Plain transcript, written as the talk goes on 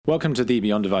Welcome to the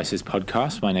Beyond Devices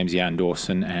podcast. My name is Jan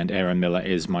Dawson and Aaron Miller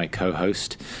is my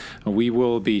co-host. We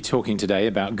will be talking today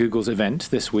about Google's event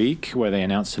this week where they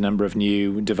announced a number of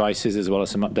new devices as well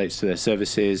as some updates to their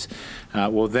services.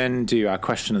 We'll then do our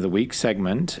question of the week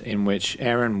segment in which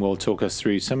Aaron will talk us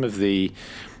through some of the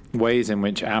ways in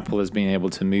which Apple has been able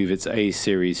to move its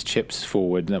A-series chips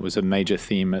forward. That was a major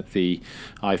theme at the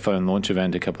iPhone launch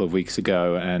event a couple of weeks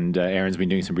ago, and Aaron's been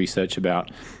doing some research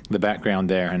about the background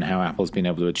there and how Apple's been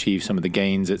able to achieve some of the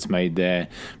gains it's made there,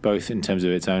 both in terms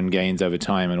of its own gains over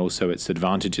time and also its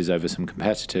advantages over some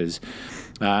competitors.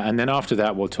 And then after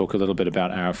that, we'll talk a little bit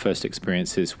about our first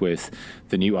experiences with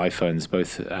the new iPhones,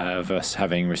 both of us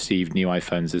having received new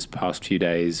iPhones this past few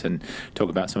days, and talk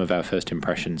about some of our first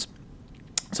impressions.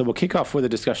 So we'll kick off with a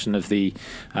discussion of the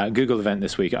Google event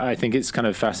this week. I think it's kind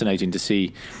of fascinating to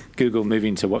see Google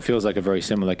moving to what feels like a very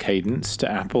similar cadence to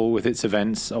Apple with its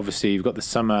events. Obviously, you've got the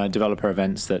summer developer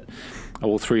events that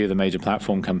all three of the major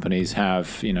platform companies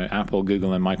have, Apple,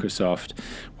 Google, and Microsoft,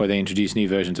 where they introduce new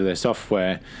versions of their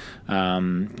software,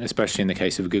 especially in the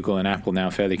case of Google and Apple now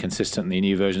fairly consistently,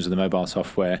 new versions of the mobile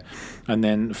software. And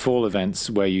then fall events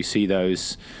where you see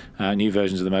those new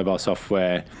versions of the mobile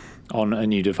software on a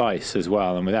new device as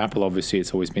well. And with Apple, obviously,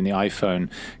 it's always been the iPhone.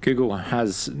 Google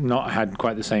has not had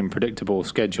quite the same predictable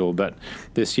schedule, but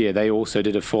this year they also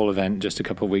did a fall event just a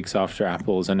couple of weeks after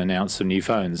Apple's and announced some new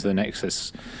phones, the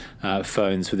Nexus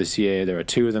phones for this year. There are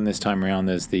two of them this time around.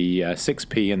 There's the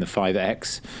 6P and the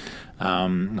 5X.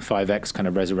 The 5X kind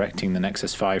of resurrecting the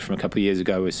Nexus 5 from a couple of years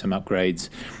ago with some upgrades,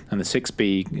 and the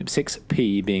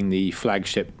 6P being the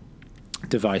flagship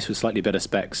device with slightly better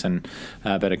specs and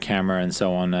better camera and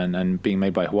so on, and being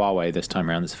made by Huawei this time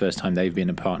around. It's the first time they've been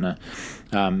a partner.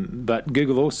 But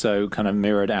Google also kind of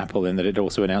mirrored Apple in that it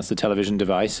also announced a television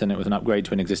device, and it was an upgrade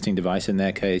to an existing device, in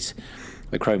their case,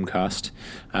 the Chromecast.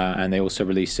 And they also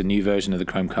released a new version of the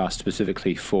Chromecast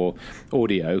specifically for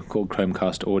audio called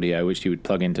Chromecast Audio, which you would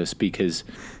plug into speakers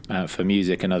for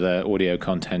music and other audio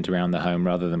content around the home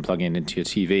rather than plugging it into your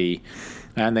TV.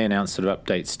 And they announced sort of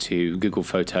updates to Google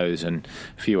Photos and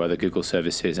a few other Google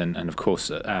services, and of course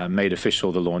made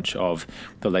official the launch of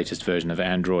the latest version of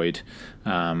Android,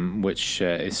 which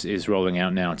is rolling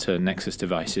out now to Nexus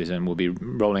devices and will be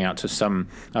rolling out to some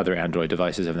other Android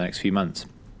devices over the next few months.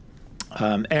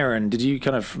 Aaron, did you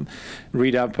kind of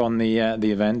read up on the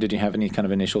event? Did you have any kind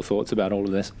of initial thoughts about all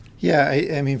of this? Yeah,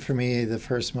 I mean, for me, the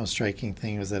first most striking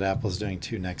thing was that Apple's doing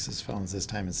two Nexus phones this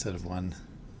time instead of one,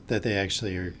 that they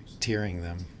actually are tiering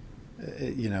them,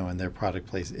 in their product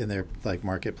place, in their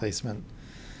market placement.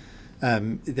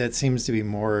 That seems to be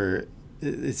more.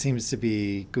 It seems to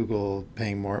be Google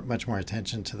paying much more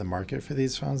attention to the market for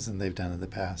these phones than they've done in the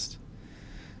past.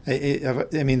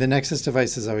 I mean, the Nexus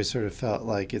device has always sort of felt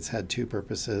like it's had two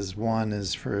purposes. One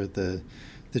is for the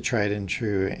tried and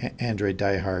true Android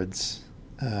diehards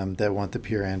that want the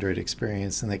pure Android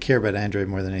experience and they care about Android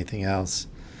more than anything else.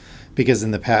 Because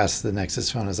in the past, the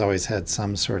Nexus phone has always had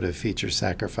some sort of feature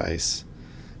sacrifice,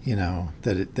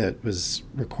 that was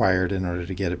required in order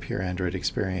to get a pure Android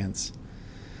experience.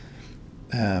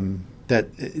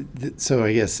 So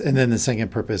I guess, and then the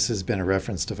second purpose has been a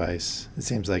reference device. It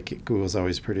seems like Google's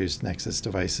always produced Nexus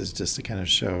devices just to kind of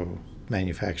show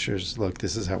manufacturers, look,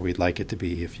 this is how we'd like it to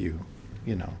be if you're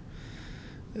going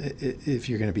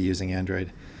to be using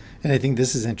Android. And I think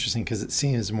this is interesting because it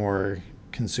seems more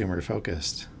consumer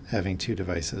focused, having two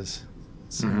devices.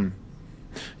 So. Mm-hmm.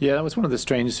 Yeah, that was one of the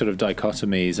strange sort of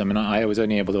dichotomies. I mean, I was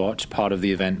only able to watch part of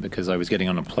the event because I was getting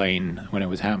on a plane when it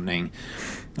was happening.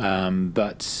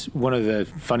 But one of the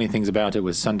funny things about it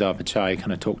was Sundar Pichai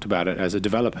kind of talked about it as a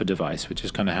developer device, which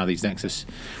is kind of how these Nexus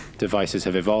devices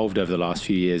have evolved over the last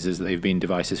few years, is that they've been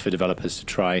devices for developers to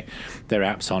try their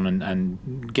apps on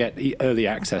and get early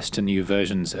access to new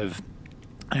versions of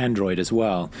Android as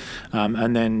well.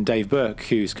 And then Dave Burke,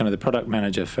 who's kind of the product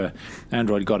manager for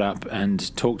Android, got up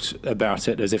and talked about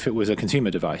it as if it was a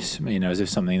consumer device, as if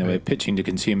something that we're pitching to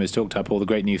consumers, talked up all the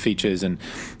great new features and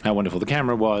how wonderful the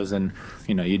camera was, and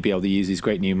you'd be able to use these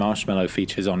great new Marshmallow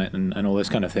features on it and all this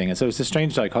kind of thing. And so it's a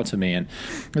strange dichotomy, and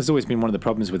there's always been one of the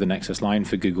problems with the Nexus line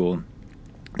for Google.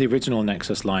 The original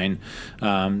Nexus line,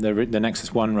 the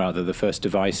Nexus One rather, the first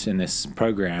device in this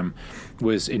program,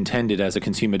 was intended as a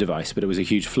consumer device, but it was a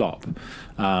huge flop.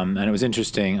 And it was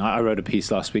interesting. I wrote a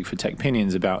piece last week for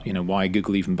TechPinions about why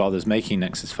Google even bothers making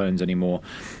Nexus phones anymore.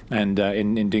 And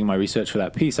in doing my research for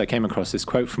that piece, I came across this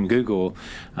quote from Google,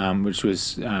 which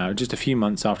was just a few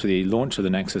months after the launch of the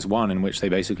Nexus One, in which they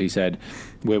basically said,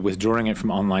 we're withdrawing it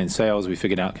from online sales. We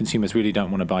figured out consumers really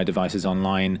don't want to buy devices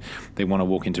online. They want to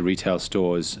walk into retail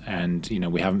stores. stores, and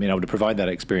we haven't been able to provide that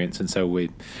experience, and so we're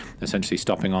essentially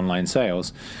stopping online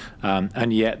sales.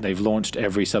 And yet they've launched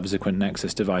every subsequent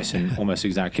Nexus device in almost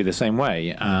exactly the same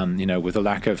way. With a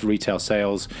lack of retail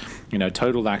sales,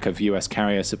 total lack of US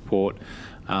carrier support.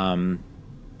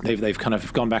 They've kind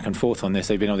of gone back and forth on this.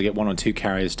 They've been able to get one or two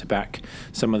carriers to back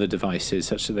some of the devices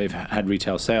such that they've had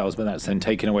retail sales, but that's then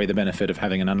taken away the benefit of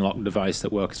having an unlocked device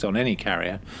that works on any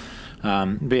carrier.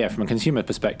 But yeah, from a consumer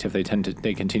perspective, they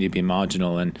continue to be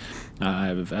marginal. And I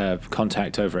have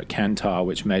contact over at Kantar,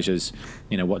 which measures,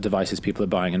 what devices people are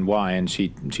buying and why. And she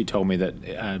told me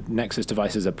that Nexus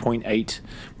devices are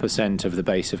 0.8% of the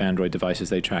base of Android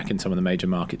devices they track in some of the major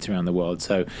markets around the world.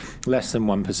 So less than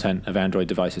 1% of Android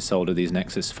devices sold are these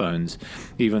Nexus phones,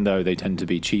 even though they tend to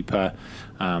be cheaper.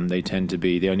 They tend to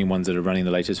be the only ones that are running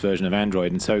the latest version of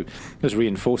Android. And so this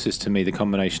reinforces to me the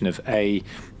combination of A,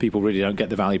 people really don't get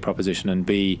the value proposition, and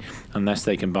B, unless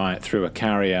they can buy it through a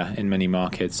carrier in many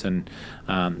markets and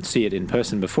see it in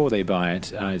person before they buy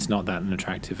it, it's not that an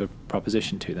attractive a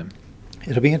proposition to them.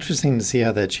 It'll be interesting to see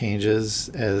how that changes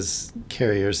as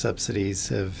carrier subsidies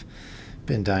have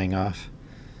been dying off.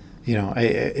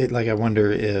 I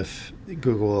wonder if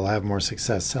Google will have more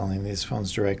success selling these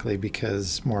phones directly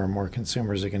because more and more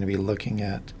consumers are going to be looking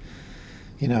at,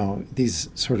 these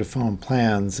sort of phone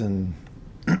plans and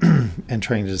and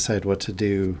trying to decide what to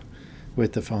do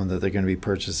with the phone that they're going to be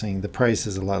purchasing. The price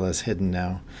is a lot less hidden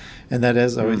now, and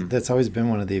that's always been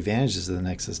one of the advantages of the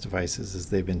Nexus devices is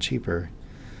they've been cheaper.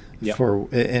 Yep.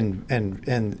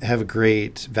 And have a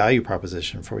great value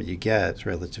proposition for what you get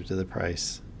relative to the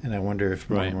price. And I wonder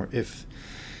if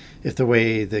if the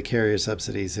way the carrier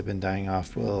subsidies have been dying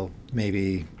off will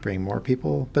maybe bring more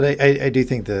people. But I do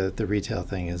think the retail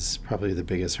thing is probably the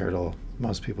biggest hurdle.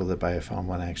 Most people that buy a phone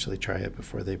want to actually try it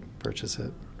before they purchase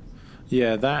it.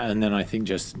 Yeah, that, and then I think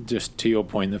just to your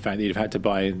point, the fact that you've had to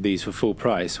buy these for full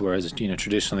price, whereas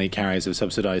traditionally carriers have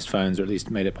subsidized phones, or at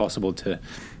least made it possible to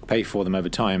pay for them over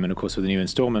time. And of course, with the new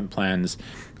installment plans,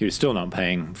 you're still not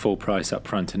paying full price up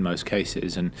front in most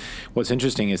cases. And what's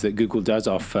interesting is that Google does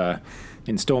offer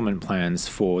installment plans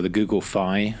for the Google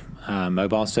Fi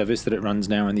mobile service that it runs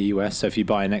now in the US. So if you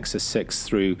buy a Nexus 6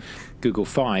 through Google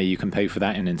Fi, you can pay for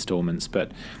that in installments.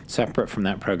 But separate from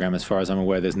that program, as far as I'm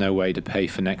aware, there's no way to pay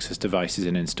for Nexus devices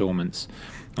in installments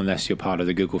unless you're part of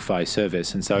the Google Fi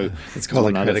service. And so it's called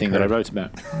another thing that I wrote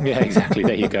about. Yeah, exactly.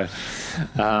 There you go.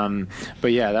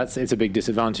 But yeah, it's a big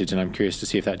disadvantage, and I'm curious to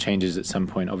see if that changes at some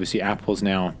point. Obviously, Apple's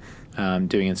now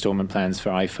doing installment plans for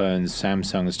iPhones.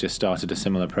 Samsung has just started a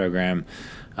similar program.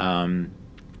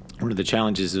 One of the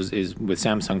challenges is with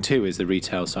Samsung too is the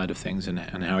retail side of things, and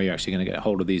how are you actually going to get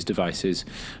hold of these devices.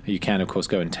 You can, of course,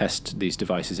 go and test these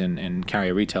devices in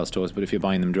carrier retail stores, but if you're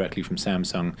buying them directly from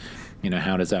Samsung,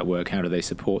 how does that work? How do they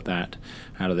support that?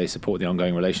 How do they support the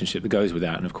ongoing relationship that goes with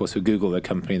that? And of course, with Google, a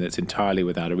company that's entirely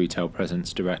without a retail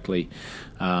presence directly,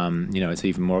 it's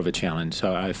even more of a challenge.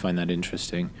 So I find that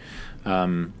interesting.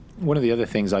 One of the other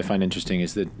things I find interesting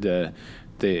is that the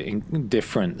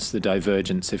difference, the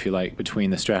divergence, if you like, between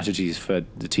the strategies for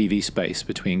the TV space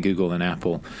between Google and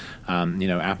Apple.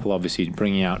 Apple obviously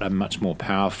bringing out a much more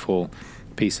powerful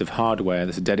piece of hardware,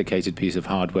 that's a dedicated piece of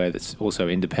hardware that's also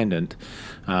independent,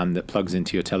 that plugs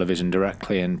into your television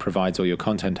directly and provides all your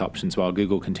content options, while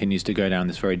Google continues to go down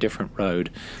this very different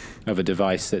road of a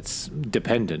device that's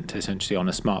dependent essentially on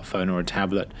a smartphone or a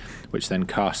tablet, which then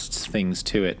casts things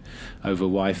to it over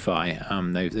Wi-Fi.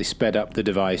 They sped up the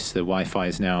device. The Wi-Fi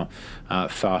is now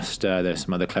faster. There's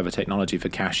some other clever technology for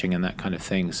caching and that kind of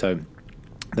thing. So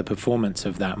the performance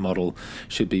of that model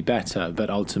should be better, but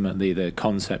ultimately the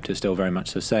concept is still very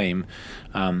much the same.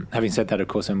 Having said that, of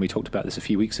course, and we talked about this a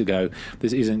few weeks ago,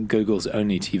 this isn't Google's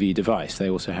only TV device. They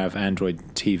also have Android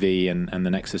TV and the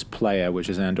Nexus Player, which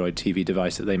is an Android TV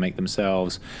device that they make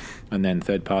themselves, and then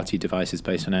third-party devices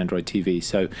based on Android TV.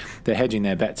 So they're hedging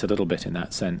their bets a little bit in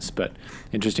that sense, but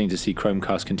interesting to see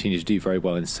Chromecast continue to do very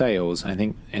well in sales, I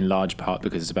think in large part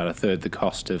because it's about a third the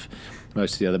cost of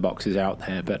most of the other boxes out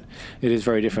there. But it is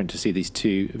very different to see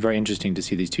very interesting to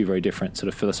see these two very different sort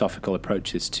of philosophical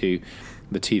approaches to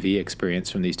the TV experience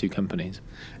from these two companies.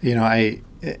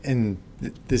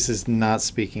 This is not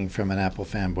speaking from an Apple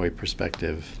fanboy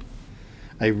perspective.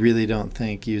 I really don't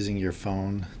think using your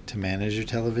phone to manage your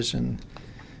television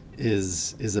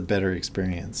is a better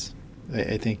experience.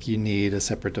 I think you need a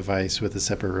separate device with a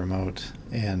separate remote,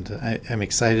 and I'm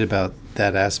excited about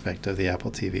that aspect of the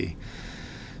Apple TV.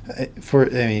 For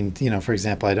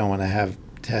example, I don't want to have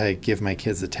to give my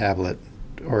kids a tablet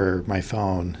or my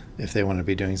phone if they want to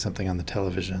be doing something on the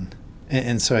television,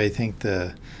 and so I think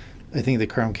the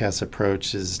Chromecast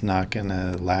approach is not going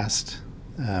to last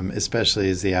especially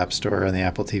as the App Store on the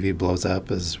Apple TV blows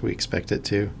up as we expect it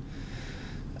to.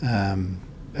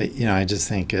 I just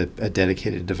think a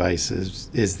dedicated device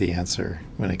is the answer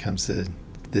when it comes to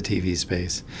the TV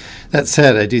space. That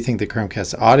said, I do think the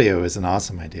Chromecast audio is an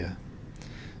awesome idea.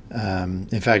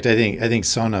 In fact, I think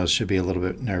Sonos should be a little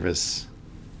bit nervous.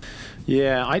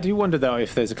 Yeah, I do wonder, though,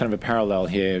 if there's a kind of a parallel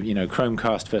here,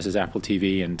 Chromecast versus Apple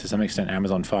TV, and to some extent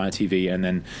Amazon Fire TV, and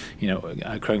then,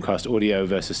 Chromecast audio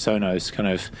versus Sonos. Kind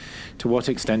of, to what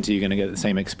extent are you going to get the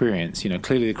same experience?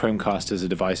 Clearly the Chromecast as a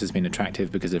device has been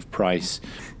attractive because of price.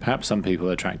 Perhaps some people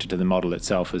are attracted to the model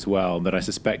itself as well, but I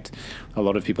suspect a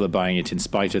lot of people are buying it in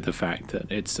spite of the fact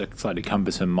that it's a slightly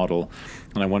cumbersome model.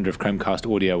 And I wonder if Chromecast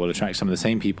audio will attract some of the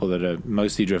same people that are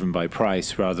mostly driven by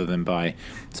price rather than by,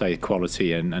 say,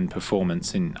 quality and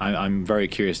performance. And I'm very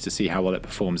curious to see how well it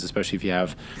performs, especially if you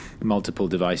have multiple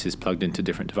devices plugged into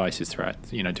different devices throughout,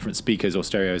 different speakers or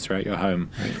stereos throughout your home,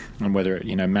 right. And whether it,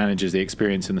 manages the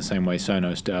experience in the same way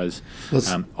Sonos does.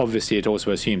 Obviously, it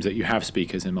also assumes that you have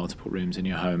speakers in multiple rooms in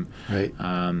your home, right.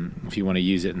 If you want to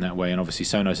use it in that way. And obviously,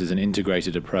 Sonos is an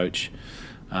integrated approach.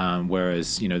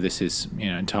 Whereas this is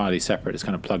entirely separate. It's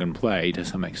kind of plug and play to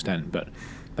some extent, but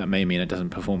that may mean it doesn't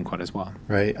perform quite as well.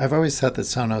 Right. I've always thought that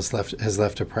Sonos has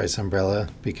left a price umbrella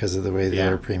because of the way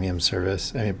they're a premium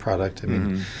product.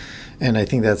 And I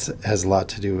think has a lot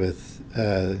to do with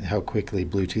how quickly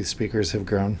Bluetooth speakers have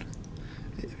grown.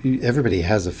 Everybody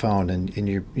has a phone, and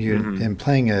you're and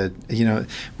playing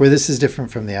where this is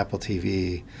different from the Apple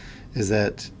TV is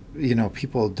that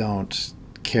people don't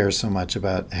care so much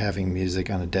about having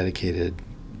music on a dedicated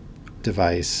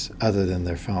device other than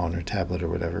their phone or tablet or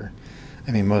whatever.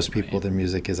 Most people, their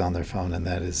music is on their phone, and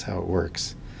that is how it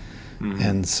works. Mm-hmm.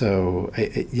 And so, I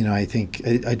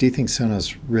do think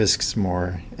Sonos risks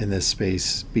more in this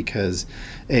space because,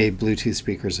 Bluetooth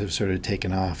speakers have sort of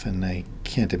taken off, and I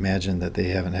can't imagine that they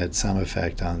haven't had some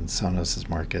effect on Sonos's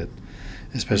market,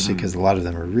 especially because a lot of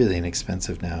them are really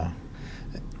inexpensive now.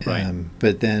 Right.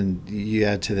 But then you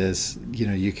add to this,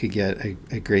 you could get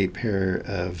a great pair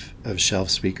of shelf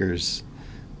speakers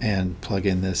and plug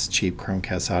in this cheap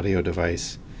Chromecast audio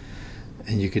device,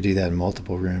 and you could do that in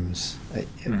multiple rooms.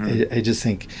 I just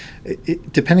think,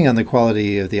 depending on the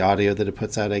quality of the audio that it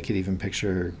puts out, I could even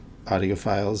picture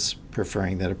audiophiles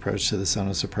preferring that approach to the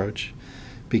Sonos approach,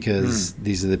 because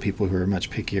these are the people who are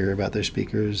much pickier about their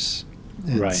speakers.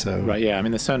 Right. Yeah.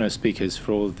 The Sonos speakers,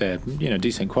 for all their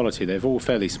decent quality, they're all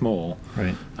fairly small,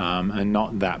 right, and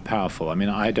not that powerful.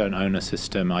 I don't own a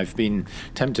system. I've been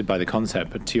tempted by the concept,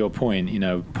 but to your point,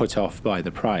 put off by the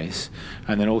price,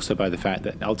 and then also by the fact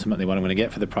that ultimately what I'm going to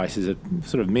get for the price is a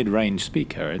sort of mid-range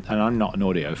speaker. And I'm not an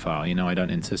audiophile. I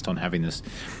don't insist on having this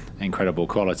incredible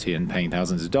quality and paying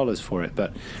thousands of dollars for it,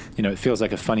 but it feels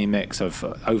like a funny mix of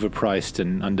overpriced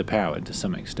and underpowered to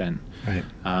some extent, right?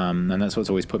 And that's what's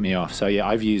always put me off. So yeah,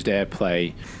 I've used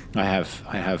AirPlay. I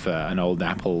have an old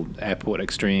Apple Airport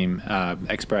Extreme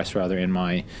Express in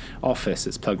my office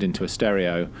that's plugged into a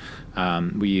stereo.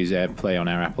 We use AirPlay on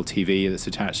our Apple TV that's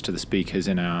attached to the speakers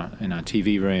in our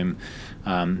TV room.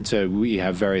 So we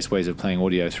have various ways of playing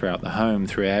audio throughout the home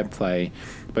through AirPlay.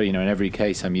 But in every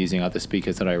case, I'm using other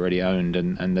speakers that I already owned,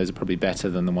 and those are probably better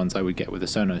than the ones I would get with a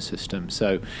Sonos system.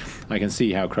 So I can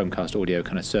see how Chromecast audio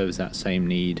kind of serves that same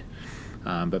need,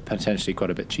 but potentially quite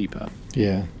a bit cheaper.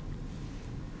 Yeah.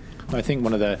 I think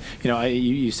one of the,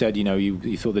 you said,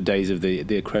 you thought the days of the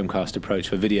Chromecast approach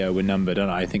for video were numbered,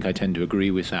 and I think I tend to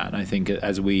agree with that. I think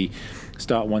as we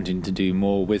start wanting to do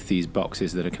more with these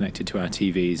boxes that are connected to our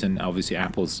TVs, and obviously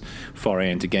Apple's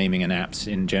foray into gaming and apps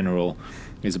in general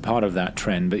is a part of that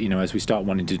trend, but as we start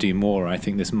wanting to do more, I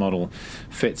think this model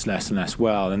fits less and less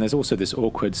well. And there's also this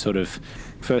awkward sort of,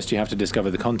 first you have to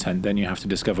discover the content, then you have to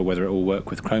discover whether it will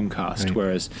work with Chromecast, right.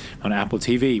 Whereas on Apple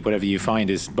TV, whatever you find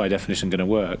is by definition going to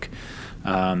work.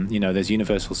 There's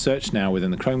universal search now within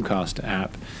the Chromecast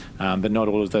app, but not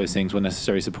all of those things will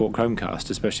necessarily support Chromecast,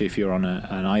 especially if you're on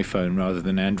an iPhone rather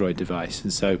than an Android device.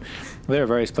 And so there are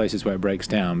various places where it breaks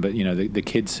down, but the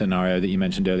kids scenario that you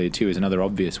mentioned earlier too is another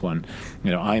obvious one.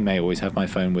 I may always have my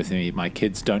phone with me. My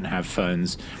kids don't have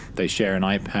phones. They share an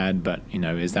iPad, but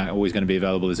is that always going to be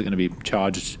available? Is it going to be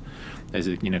charged?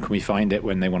 Can we find it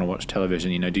when they want to watch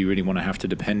television? Do you really want to have to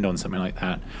depend on something like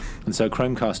that? And so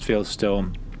Chromecast feels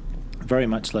still very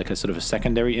much like a sort of a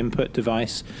secondary input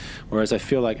device, whereas I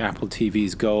feel like Apple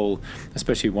TV's goal,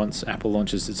 especially once Apple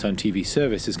launches its own TV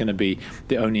service, is going to be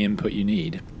the only input you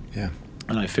need. Yeah.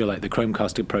 And I feel like the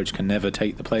Chromecast approach can never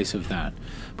take the place of that,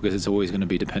 because it's always going to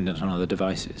be dependent on other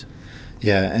devices.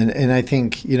 Yeah, and I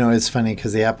think, it's funny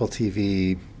because the Apple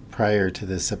TV prior to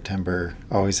this September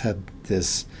always had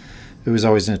this, it was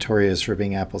always notorious for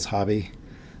being Apple's hobby,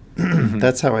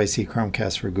 That's how I see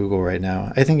Chromecast for Google right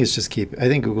now. I think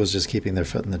Google's just keeping their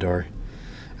foot in the door.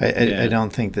 I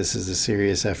don't think this is a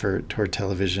serious effort toward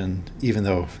television, even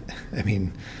though, I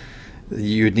mean,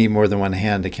 you'd need more than one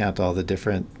hand to count all the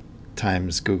different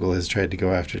times Google has tried to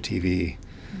go after TV.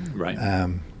 Right.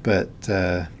 But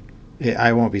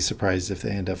I won't be surprised if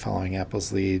they end up following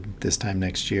Apple's lead this time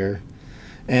next year.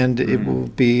 And it will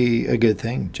be a good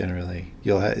thing generally.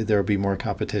 There will be more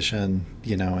competition,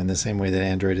 in the same way that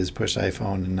Android has pushed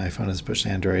iPhone and iPhone has pushed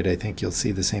Android. I think you'll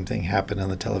see the same thing happen on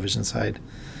the television side.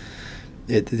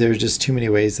 There's just too many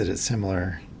ways that it's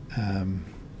similar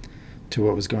to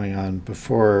what was going on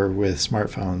before with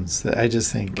smartphones. That I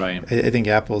just think I think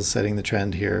Apple's setting the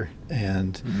trend here,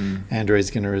 and Android's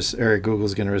Google's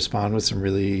going to respond with some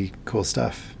really cool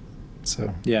stuff.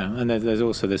 So and there's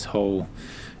also this whole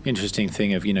interesting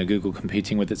thing of Google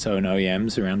competing with its own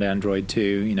OEMs around Android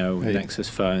too, Nexus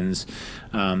phones,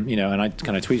 and I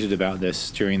kind of tweeted about this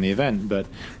during the event, but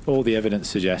all the evidence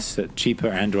suggests that cheaper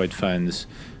Android phones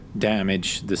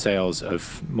damage the sales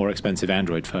of more expensive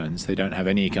Android phones. They don't have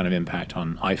any kind of impact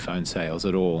on iPhone sales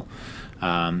at all,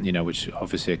 which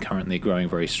obviously are currently growing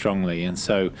very strongly. And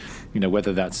so,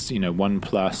 whether that's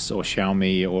OnePlus or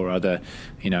Xiaomi or other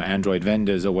Android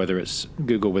vendors, or whether it's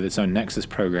Google with its own Nexus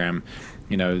program,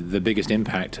 the biggest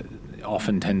impact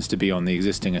often tends to be on the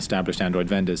existing established Android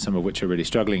vendors, some of which are really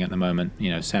struggling at the moment.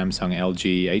 Samsung,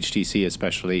 LG, HTC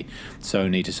especially,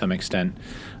 Sony to some extent.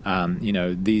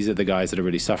 These are the guys that are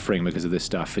really suffering because of this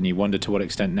stuff. And you wonder to what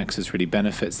extent Nexus really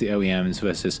benefits the OEMs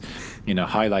versus,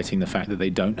 highlighting the fact that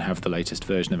they don't have the latest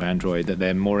version of Android, that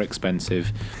they're more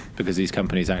expensive because these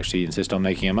companies actually insist on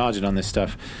making a margin on this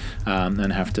stuff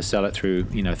and have to sell it through,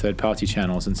 third-party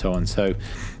channels and so on. So,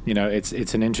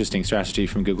 it's an interesting strategy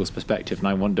from Google's perspective, and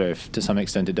I wonder if to some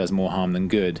extent it does more harm than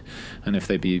good, and if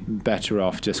they'd be better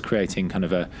off just creating kind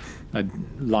of a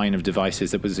line of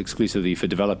devices that was exclusively for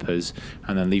developers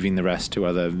and then leaving the rest to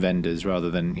other vendors rather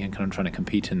than kind of trying to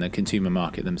compete in the consumer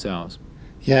market themselves.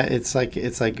 Yeah, it's like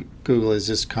Google is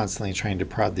just constantly trying to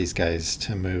prod these guys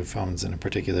to move phones in a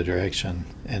particular direction,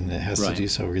 and it has to do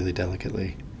so really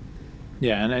delicately.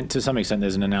 Yeah, and to some extent,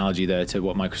 there's an analogy there to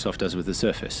what Microsoft does with the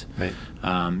Surface. Right.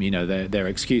 Their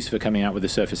excuse for coming out with the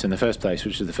Surface in the first place,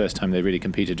 which is the first time they really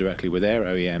competed directly with their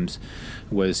OEMs,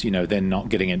 was they're not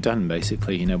getting it done.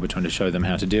 Basically, we're trying to show them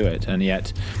how to do it, and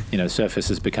yet, Surface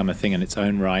has become a thing in its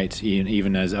own right,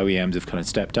 even as OEMs have kind of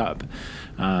stepped up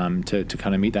to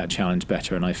kind of meet that challenge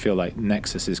better. And I feel like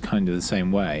Nexus is kind of the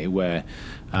same way, where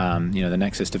the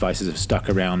Nexus devices have stuck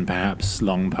around perhaps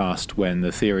long past when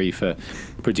the theory for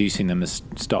producing them has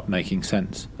stopped making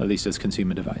sense, at least as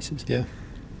consumer devices. Yeah.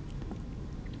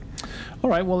 All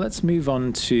right, well, let's move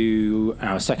on to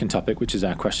our second topic, which is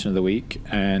our question of the week.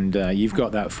 And you've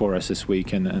got that for us this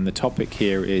week. And the topic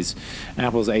here is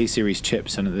Apple's A-series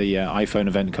chips. And at the iPhone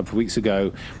event a couple of weeks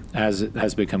ago, as it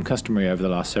has become customary over the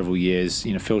last several years,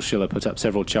 Phil Schiller put up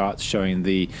several charts showing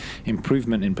the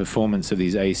improvement in performance of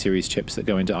these A-series chips that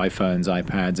go into iPhones,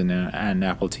 iPads, and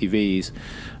Apple TVs.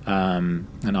 And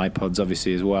iPods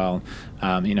obviously as well,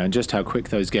 and just how quick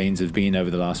those gains have been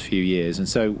over the last few years. And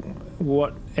so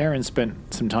what Aaron spent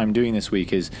some time doing this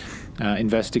week is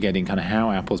investigating kind of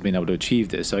how Apple's been able to achieve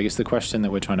this. So I guess the question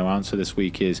that we're trying to answer this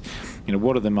week is,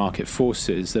 what are the market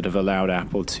forces that have allowed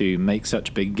Apple to make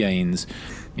such big gains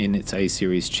in its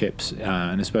A-series chips,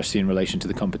 and especially in relation to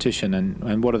the competition,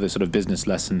 and what are the sort of business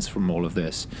lessons from all of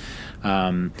this?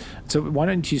 So why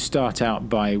don't you start out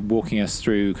by walking us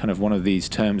through kind of one of these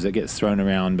terms that gets thrown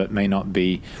around but may not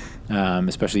be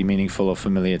especially meaningful or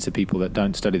familiar to people that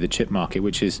don't study the chip market,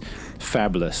 which is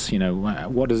fabless.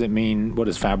 What does it mean? What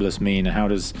does fabless mean? And how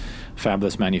does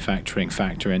fabless manufacturing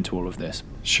factor into all of this?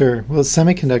 Sure. Well,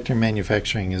 semiconductor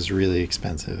manufacturing is really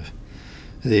expensive.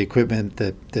 The equipment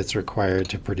that's required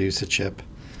to produce a chip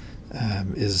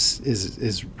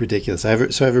is ridiculous. I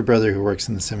have a brother who works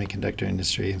in the semiconductor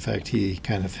industry. In fact, he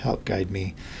kind of helped guide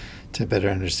me to better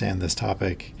understand this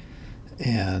topic.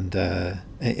 And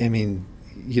I mean,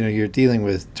 you're dealing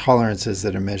with tolerances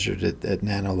that are measured at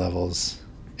nano levels,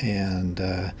 and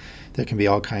there can be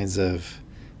all kinds of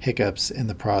hiccups in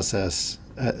the process.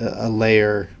 A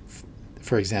layer,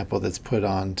 for example, that's put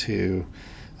onto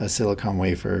a silicon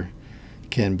wafer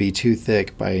can be too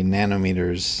thick by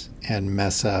nanometers and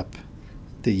mess up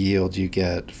the yield you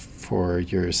get for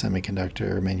your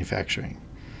semiconductor manufacturing.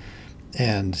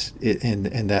 And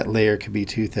that layer could be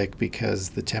too thick because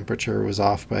the temperature was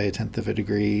off by 1/10 of a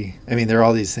degree. I mean, there are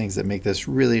all these things that make this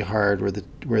really hard,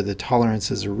 where the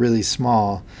tolerances are really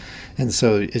small. And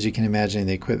so, as you can imagine,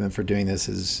 the equipment for doing this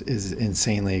is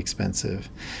insanely expensive.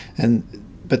 And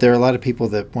but there are a lot of people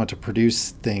that want to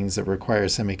produce things that require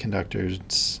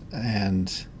semiconductors,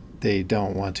 and they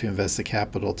don't want to invest the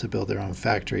capital to build their own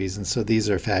factories. And so these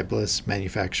are fabless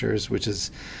manufacturers, which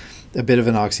is a bit of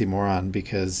an oxymoron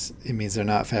because it means they're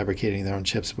not fabricating their own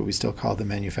chips, but we still call them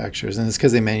manufacturers. And it's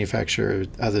because they manufacture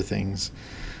other things.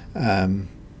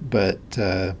 But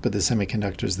the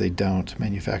semiconductors they don't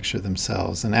manufacture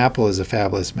themselves. And Apple is a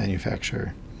fabless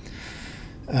manufacturer.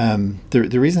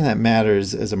 The reason that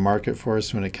matters as a market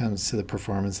force when it comes to the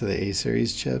performance of the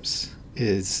A-series chips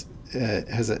has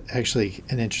actually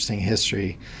an interesting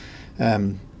history.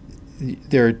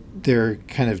 There are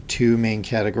kind of two main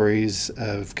categories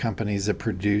of companies that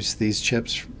produce these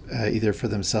chips, either for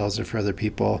themselves or for other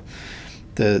people.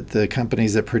 The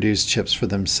companies that produce chips for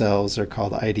themselves are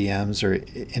called IDMs, or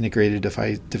integrated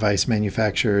device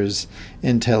manufacturers.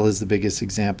 Intel is the biggest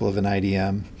example of an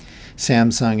IDM.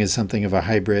 Samsung is something of a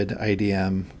hybrid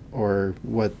IDM, and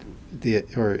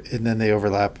then they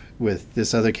overlap with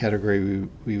this other category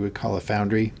we would call a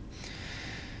foundry.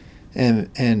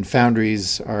 And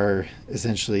foundries are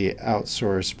essentially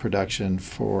outsourced production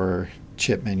for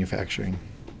chip manufacturing.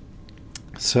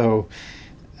 So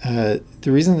the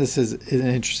reason this is an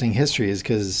interesting history is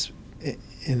because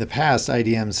in the past,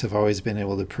 IDMs have always been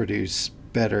able to produce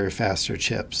better, faster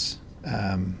chips.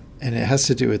 And it has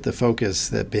to do with the focus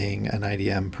that being an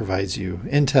IDM provides you.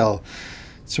 Intel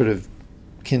sort of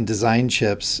can design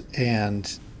chips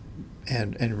and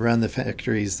run the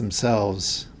factories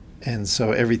themselves. And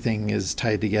so everything is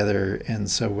tied together. And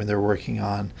so when they're working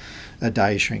on a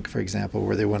die shrink, for example,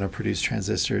 where they want to produce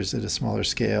transistors at a smaller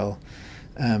scale,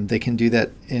 they can do that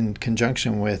in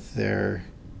conjunction with their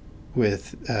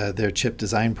chip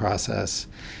design process.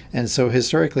 And so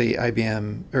historically,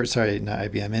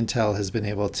 Intel has been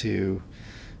able to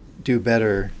do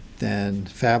better than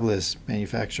fabless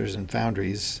manufacturers and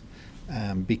foundries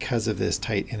because of this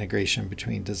tight integration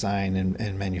between design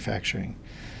and manufacturing.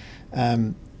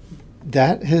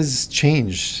 That has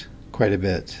changed quite a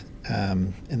bit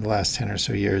in the last 10 or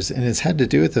so years, and it's had to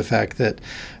do with the fact that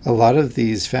a lot of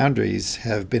these foundries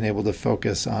have been able to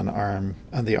focus on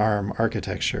the ARM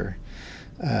architecture.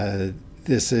 So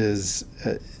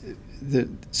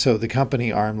the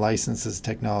company ARM licenses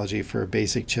technology for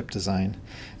basic chip design.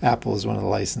 Apple is one of the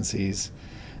licensees,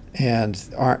 and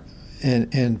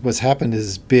what's happened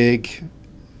is big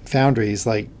foundries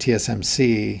like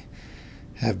TSMC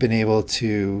have been able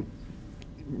to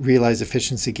realize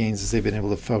efficiency gains as they've been able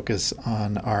to focus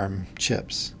on ARM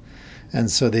chips.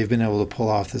 And so they've been able to pull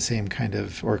off the same kind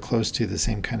of, or close to the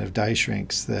same kind of die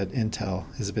shrinks that Intel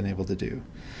has been able to do.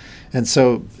 And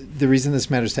so the reason this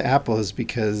matters to Apple is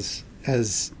because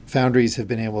as foundries have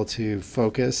been able to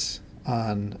focus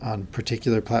on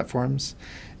particular platforms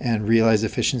and realize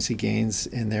efficiency gains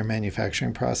in their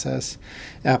manufacturing process,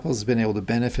 Apple's been able to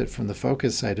benefit from the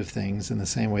focus side of things in the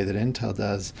same way that Intel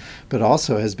does, but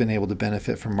also has been able to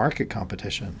benefit from market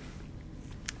competition.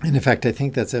 And in fact, I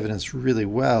think that's evidenced really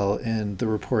well in the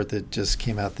report that just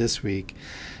came out this week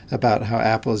about how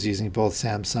Apple is using both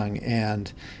Samsung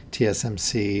and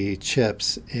TSMC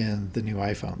chips in the new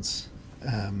iPhones.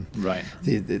 Right.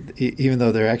 Even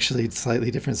though they're actually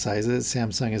slightly different sizes,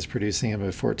 Samsung is producing them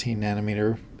at 14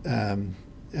 nanometer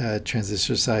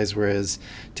transistor size, whereas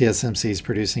TSMC is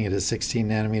producing it at 16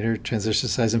 nanometer transistor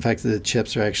size. In fact, the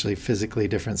chips are actually physically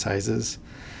different sizes.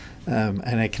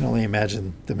 And I can only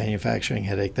imagine the manufacturing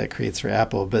headache that creates for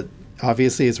Apple, but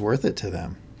obviously it's worth it to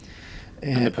them.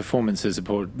 And the performance is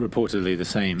reportedly the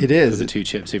same. It is. For the two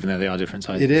chips, even though they are different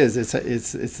sizes. It is.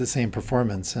 It's the same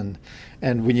performance, and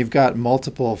when you've got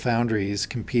multiple foundries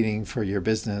competing for your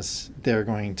business, they're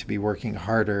going to be working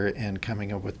harder and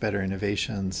coming up with better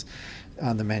innovations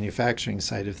on the manufacturing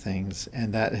side of things,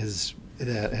 and that has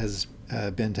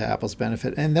been to Apple's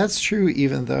benefit. And that's true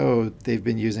even though they've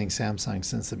been using Samsung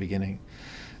since the beginning.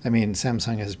 I mean,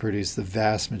 Samsung has produced the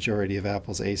vast majority of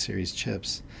Apple's A-series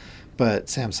chips. But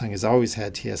Samsung has always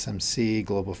had TSMC,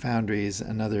 Global Foundries,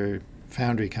 and other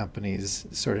foundry companies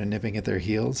sort of nipping at their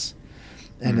heels,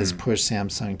 and has pushed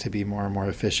Samsung to be more and more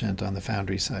efficient on the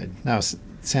foundry side. Now,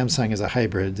 Samsung is a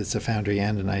hybrid. It's a foundry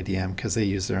and an IDM because they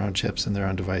use their own chips and their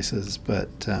own devices.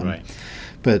 But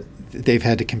they've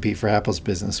had to compete for Apple's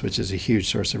business, which is a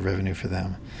huge source of revenue for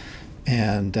them.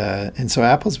 And so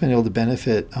Apple's been able to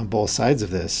benefit on both sides of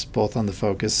this, both on the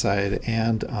focus side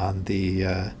and on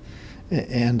the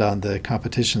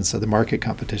competition, so the market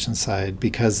competition side,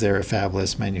 because they're a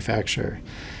fabless manufacturer.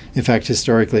 In fact,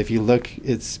 historically, if you look,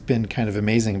 it's been kind of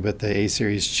amazing, but the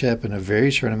A-series chip in a very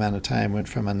short amount of time went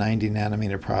from a 90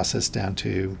 nanometer process down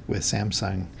to, with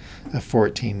Samsung, a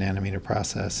 14 nanometer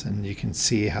process. And you can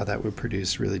see how that would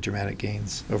produce really dramatic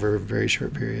gains over a very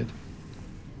short period.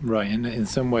 Right, and in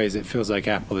some ways it feels like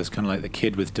Apple is kind of like the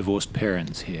kid with divorced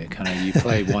parents here. Kind of you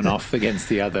play one off against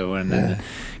the other and then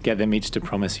get them each to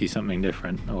promise you something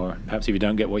different. Or perhaps if you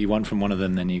don't get what you want from one of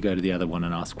them, then you go to the other one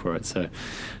and ask for it. So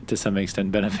to some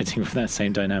extent benefiting from that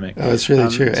same dynamic. Oh, it's really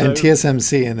true. And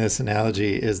TSMC in this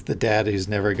analogy is the dad who's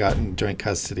never gotten joint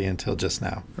custody until just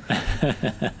now.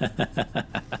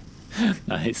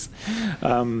 Nice.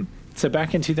 So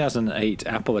back in 2008,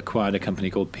 Apple acquired a company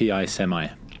called PI Semi.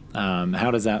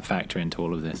 How does that factor into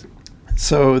all of this?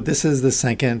 So this is the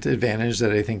second advantage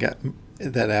that I think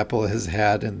that Apple has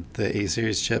had in the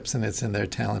A-series chips, and it's in their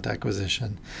talent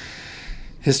acquisition.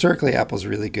 Historically, Apple's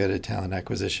really good at talent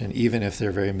acquisition, even if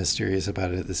they're very mysterious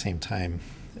about it at the same time.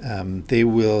 They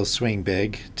will swing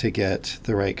big to get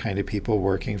the right kind of people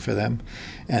working for them.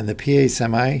 And the PA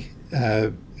Semi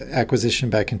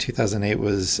acquisition back in 2008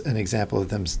 was an example of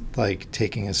them like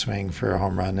taking a swing for a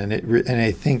home run, and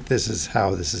I think this is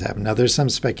how this has happened. Now, there's some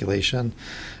speculation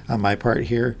on my part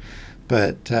here,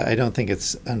 but I don't think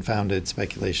it's unfounded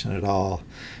speculation at all.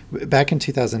 Back in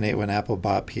 2008, when Apple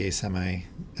bought PA Semi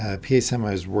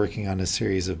was working on a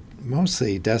series of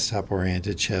mostly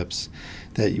desktop-oriented chips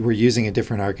that were using a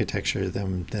different architecture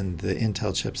than the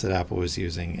Intel chips that Apple was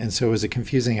using, and so it was a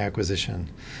confusing acquisition.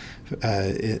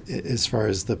 As far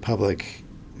as the public,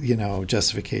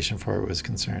 justification for it was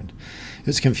concerned. It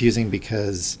was confusing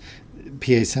because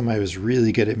PA Semi was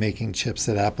really good at making chips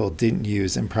that Apple didn't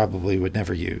use and probably would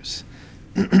never use.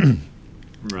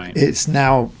 Right. It's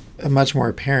now much more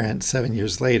apparent 7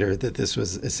 years later that this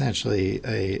was essentially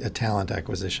a talent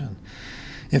acquisition.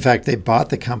 In fact, they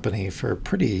bought the company for a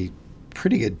pretty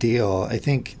good deal. I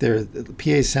think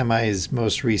PA Semi's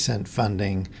most recent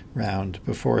funding round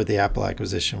before the Apple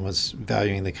acquisition was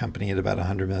valuing the company at about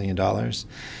 $100 million.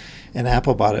 And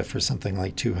Apple bought it for something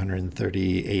like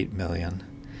 $238 million.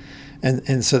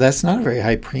 And so that's not a very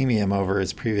high premium over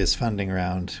its previous funding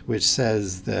round, which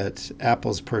says that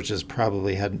Apple's purchase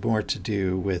probably had more to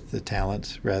do with the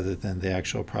talent rather than the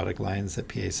actual product lines that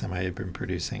PA Semi had been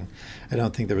producing. I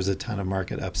don't think there was a ton of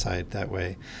market upside that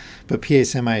way. But PA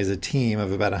Semi as a team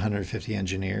of about 150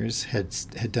 engineers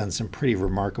had done some pretty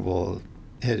remarkable,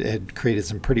 had created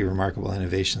some pretty remarkable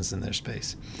innovations in their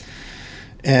space.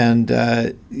 And,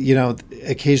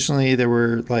 occasionally there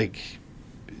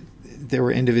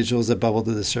were individuals that bubbled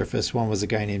to the surface. One was a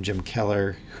guy named Jim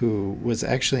Keller, who was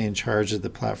actually in charge of the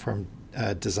platform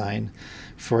design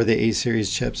for the A-series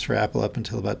chips for Apple up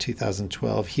until about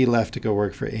 2012. He left to go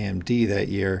work for AMD that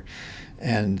year,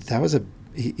 and that was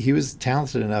he was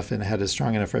talented enough and had a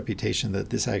strong enough reputation that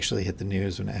this actually hit the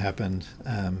news when it happened.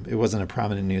 It wasn't a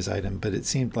prominent news item, but it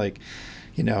seemed like,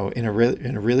 in a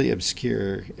really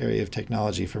obscure area of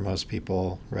technology for most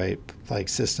people, right? Like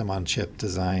system on chip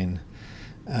design.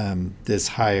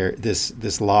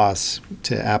 This loss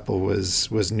to Apple was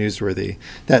newsworthy.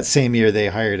 That same year, they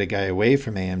hired a guy away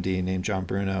from AMD named John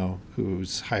Bruno,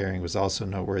 whose hiring was also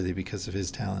noteworthy because of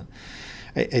his talent.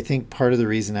 I think part of the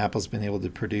reason Apple's been able to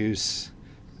produce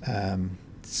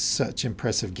such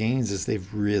impressive gains is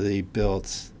they've really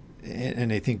built,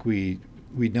 and I think we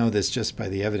know this just by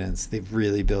the evidence, they've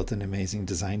really built an amazing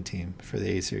design team for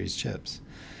the A-series chips.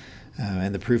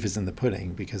 And the proof is in the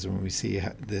pudding, because when we see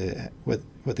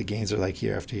what the gains are like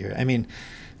year after year. I mean,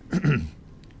 the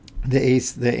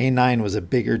A9 was a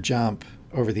bigger jump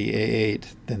over the A8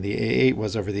 than the A8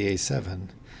 was over the A7,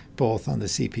 both on the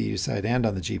CPU side and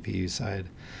on the GPU side.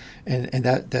 And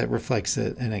that reflects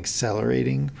an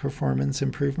accelerating performance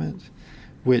improvement,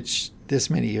 which this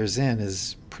many years in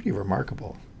is pretty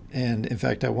remarkable. And in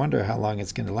fact, I wonder how long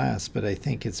it's going to last, but I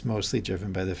think it's mostly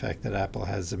driven by the fact that Apple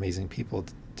has amazing people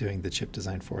doing the chip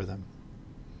design for them.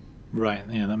 Right,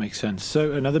 yeah, that makes sense.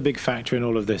 So another big factor in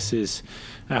all of this is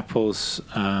Apple's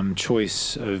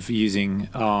choice of using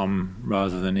ARM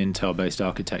rather than Intel-based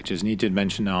architectures. And you did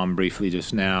mention ARM briefly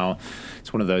just now.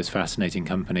 It's one of those fascinating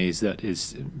companies that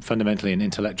is fundamentally an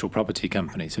intellectual property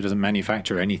company. So it doesn't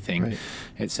manufacture anything. Right.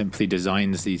 It simply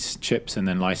designs these chips and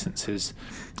then licenses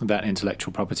that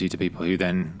intellectual property to people who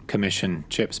then commission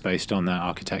chips based on that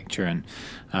architecture and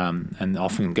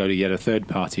often go to yet a third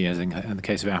party, as in the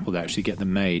case of Apple, to actually get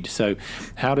them made. So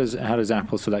how does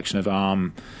Apple's selection of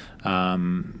ARM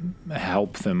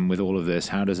help them with all of this?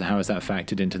 How is that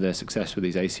factored into their success with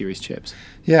these A-series chips?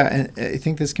 Yeah, and I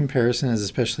think this comparison is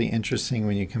especially interesting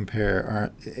when you compare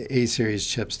our A-series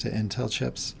chips to Intel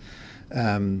chips.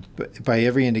 But by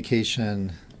every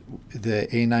indication, the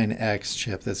A9X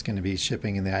chip that's going to be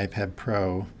shipping in the iPad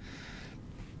Pro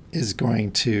is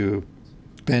going to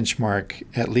benchmark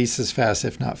at least as fast,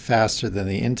 if not faster, than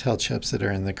the Intel chips that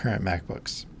are in the current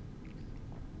MacBooks.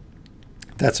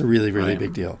 That's a really, really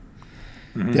big deal.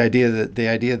 The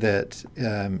idea that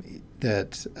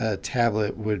that a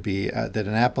tablet would be that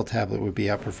an Apple tablet would be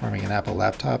outperforming an Apple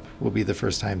laptop will be the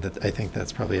first time that I think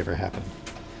that's probably ever happened.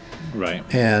 Right.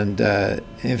 And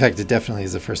in fact, it definitely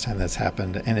is the first time that's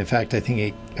happened. And in fact, I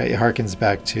think it harkens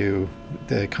back to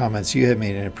the comments you had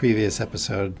made in a previous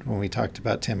episode when we talked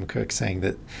about Tim Cook saying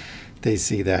that they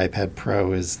see the iPad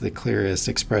Pro as the clearest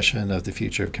expression of the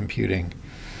future of computing.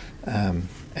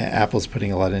 Apple's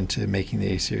putting a lot into making the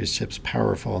A-series chips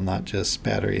powerful, not just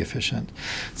battery efficient.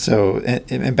 So,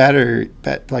 and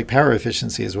power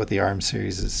efficiency is what the ARM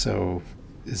series is so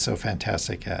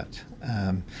fantastic at.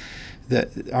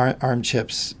 The ARM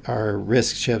chips are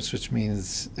RISC chips, which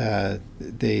means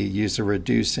they use a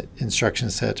reduced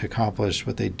instruction set to accomplish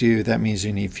what they do. That means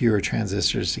you need fewer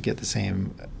transistors to get the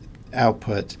same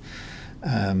output.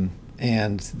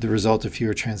 And the result of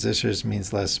fewer transistors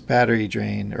means less battery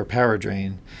drain or power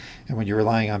drain. And when you're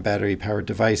relying on battery-powered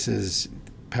devices,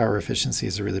 power efficiency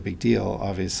is a really big deal,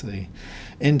 obviously.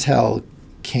 Intel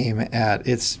came at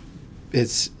its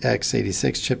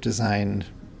x86 chip design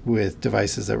with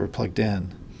devices that were plugged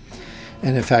in.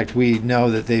 And in fact, we know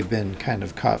that they've been kind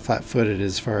of caught flat-footed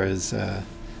as far as the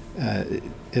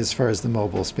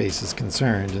mobile space is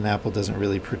concerned, and Apple doesn't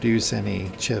really produce any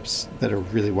chips that are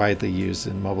really widely used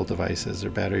in mobile devices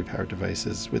or battery-powered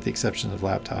devices, with the exception of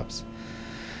laptops.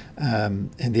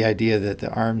 And the idea that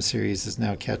the ARM series is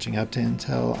now catching up to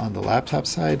Intel on the laptop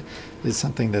side is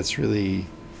something that's really,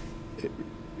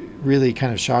 really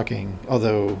kind of shocking,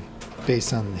 although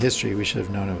based on history, we should have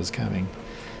known it was coming.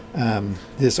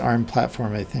 This ARM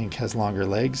platform, I think, has longer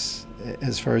legs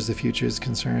as far as the future is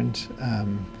concerned.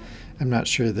 I'm not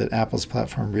sure that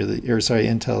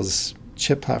Intel's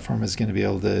chip platform is going to be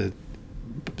able to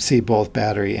see both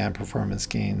battery and performance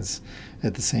gains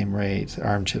at the same rate.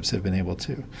 ARM chips have been able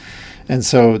to. And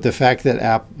so the fact that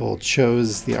Apple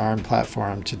chose the ARM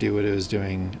platform to do what it was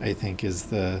doing, I think,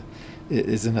 is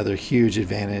another huge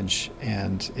advantage.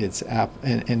 And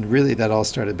and really that all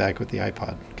started back with the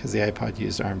iPod, because the iPod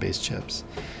used ARM-based chips.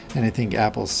 And I think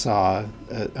Apple saw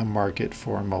a market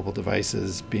for mobile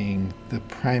devices being the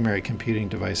primary computing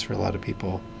device for a lot of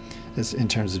people, in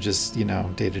terms of just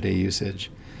day-to-day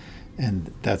usage, and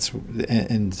so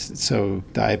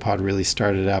the iPod really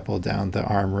started Apple down the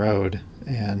ARM road,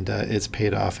 and it's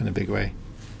paid off in a big way.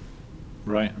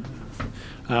 Right.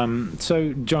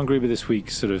 So John Gruber this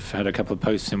week sort of had a couple of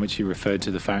posts in which he referred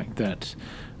to the fact that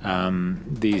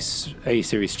these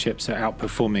A-series chips are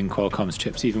outperforming Qualcomm's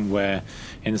chips, even where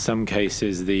in some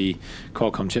cases the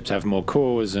Qualcomm chips have more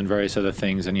cores and various other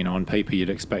things, and on paper you'd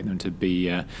expect them to be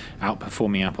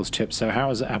outperforming Apple's chips. So how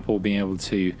is Apple being able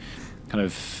to kind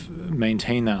of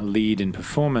maintain that lead in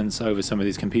performance over some of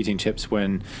these competing chips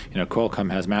when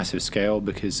Qualcomm has massive scale,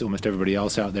 because almost everybody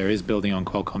else out there is building on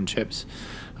Qualcomm chips,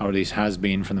 or at least has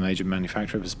been from the major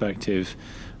manufacturer perspective?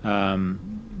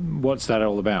 What's that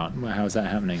all about? How is that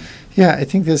happening? Yeah, I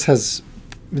think this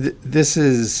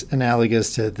is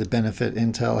analogous to the benefit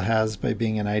Intel has by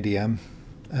being an IDM,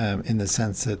 in the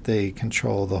sense that they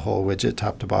control the whole widget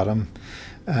top to bottom.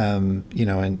 And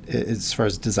as far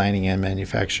as designing and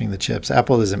manufacturing the chips,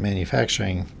 Apple isn't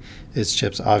manufacturing its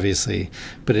chips, obviously,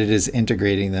 but it is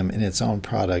integrating them in its own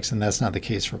products, and that's not the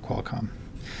case for Qualcomm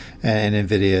and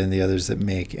NVIDIA and the others that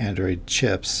make Android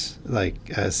chips like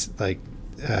CPUs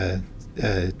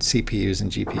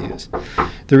and GPUs.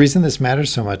 The reason this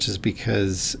matters so much is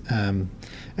because,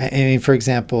 for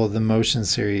example, the Motion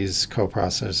series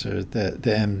coprocessor,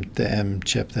 the M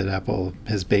chip that Apple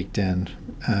has baked in,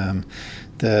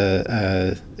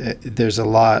 there's a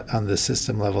lot on the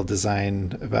system level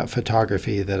design about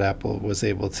photography that Apple was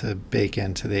able to bake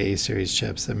into the A-series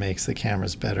chips that makes the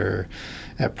cameras better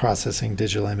at processing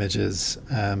digital images.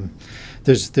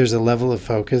 There's a level of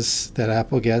focus that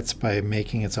Apple gets by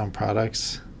making its own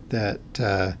products that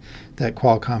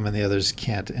Qualcomm and the others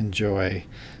can't enjoy.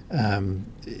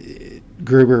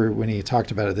 Gruber, when he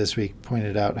talked about it this week,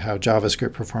 pointed out how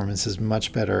JavaScript performance is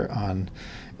much better on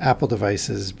Apple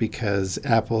devices because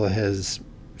Apple has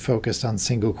focused on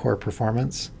single core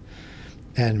performance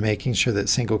and making sure that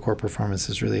single core performance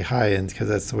is really high, and because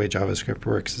that's the way JavaScript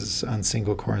works, is on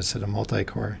single core instead of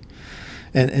multi-core.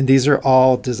 And these are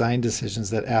all design decisions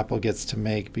that Apple gets to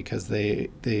make because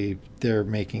they're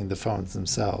making the phones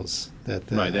themselves.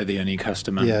 Right, they're the only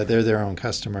customer. Yeah, they're their own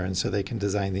customer, and so they can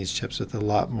design these chips with a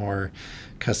lot more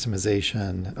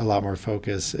customization, a lot more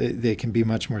focus. They can be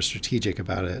much more strategic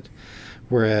about it.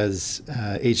 Whereas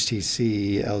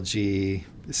HTC, LG,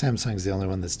 Samsung's the only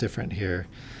one that's different here.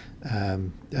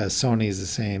 Sony's the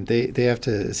same. They have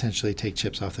to essentially take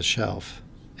chips off the shelf.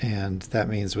 And that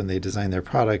means when they design their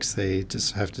products, they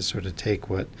just have to sort of take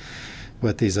what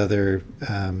what these other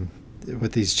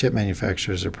what these chip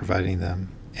manufacturers are providing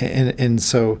them. And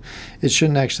so it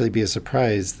shouldn't actually be a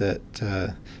surprise that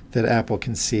that Apple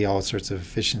can see all sorts of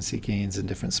efficiency gains in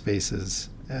different spaces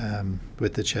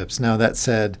with the chips. Now, that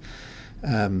said,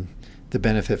 the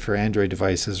benefit for Android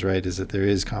devices, right, is that there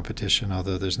is competition,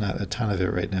 although there's not a ton of it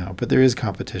right now. But there is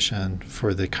competition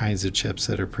for the kinds of chips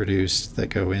that are produced that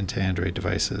go into Android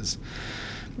devices.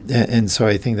 And so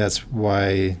I think that's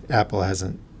why Apple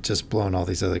hasn't just blown all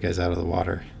these other guys out of the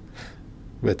water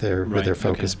with their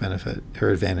focus benefit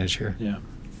or advantage here. Yeah.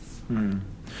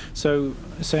 So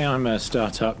say I'm a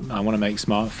startup, I want to make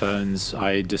smartphones,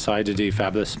 I decide to do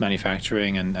fabless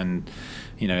manufacturing and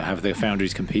have the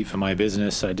foundries compete for my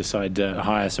business. I decide to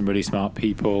hire some really smart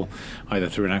people, either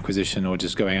through an acquisition or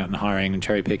just going out and hiring and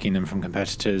cherry picking them from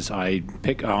competitors. I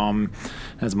pick ARM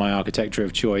as my architecture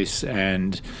of choice,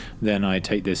 and then I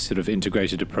take this sort of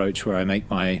integrated approach where I make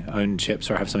my own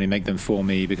chips or have somebody make them for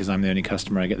me because I'm the only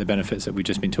customer. I get the benefits that we've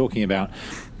just been talking about.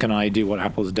 Can I do what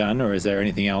Apple's done, or is there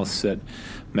anything else that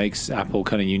makes Apple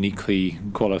kind of uniquely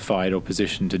qualified or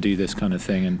positioned to do this kind of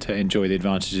thing and to enjoy the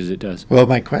advantages it does? Well,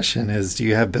 my question is, do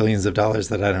you have billions of dollars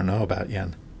that I don't know about,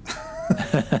 Jan?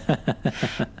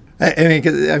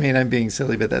 I'm being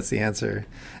silly, but that's the answer.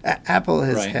 Apple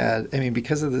has had,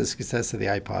 because of the success of the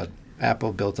iPod,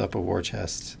 Apple built up a war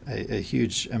chest, a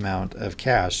huge amount of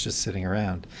cash just sitting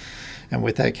around. And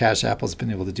with that cash, Apple's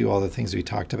been able to do all the things we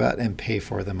talked about and pay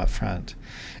for them up front.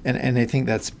 And I think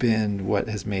that's been what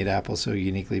has made Apple so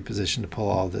uniquely positioned to pull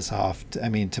all this off.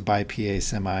 To buy PA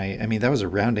Semi, that was a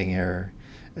rounding error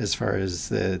as far as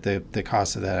the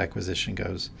cost of that acquisition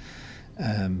goes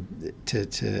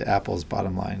to Apple's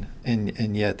bottom line.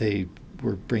 And yet they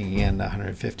were bringing in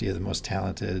 150 of the most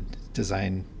talented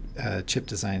chip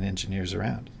design engineers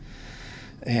around.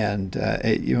 And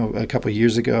a couple of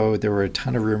years ago, there were a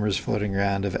ton of rumors floating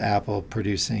around of Apple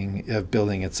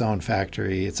building its own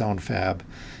factory, its own fab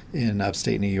in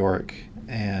upstate New York,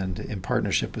 and in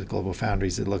partnership with Global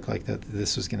Foundries. It looked like that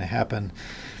this was going to happen.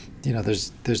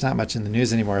 There's not much in the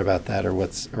news anymore about that,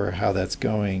 or how that's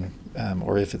going,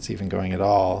 or if it's even going at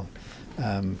all.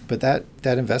 But that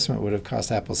investment would have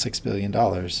cost Apple $6 billion.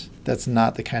 That's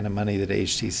not the kind of money that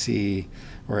HTC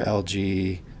or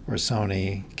LG or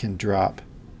Sony can drop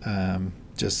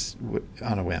just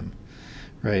on a whim,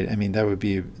 right? That would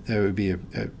be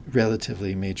a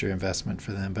relatively major investment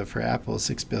for them. But for Apple,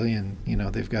 $6 billion,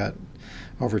 they've got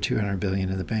over $200 billion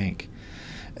in the bank.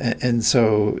 And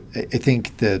so I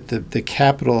think that the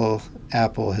capital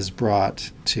Apple has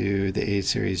brought to the A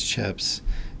series chips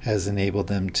has enabled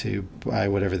them to buy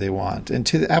whatever they want. And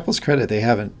to Apple's credit, they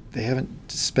haven't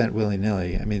spent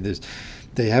willy-nilly.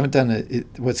 They haven't done it.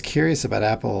 What's curious about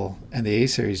Apple and the A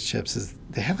series chips is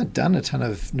they haven't done a ton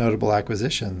of notable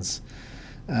acquisitions.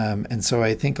 And so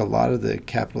I think a lot of the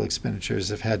capital expenditures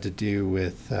have had to do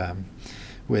with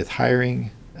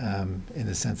hiring, in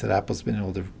the sense that Apple's been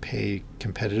able to pay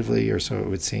competitively, or so it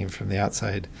would seem from the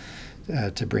outside,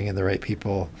 to bring in the right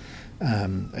people.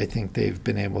 I think they've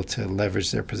been able to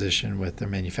leverage their position with their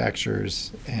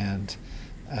manufacturers, and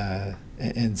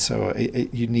so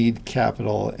you need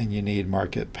capital and you need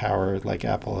market power like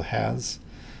Apple has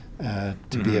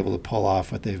to be able to pull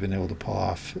off what they've been able to pull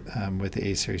off with the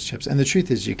A series chips. And the truth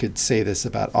is, you could say this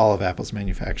about all of Apple's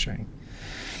manufacturing.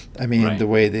 The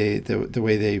way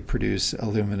they produce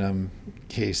aluminum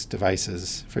case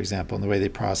devices, for example, and the way they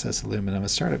process aluminum, a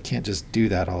startup can't just do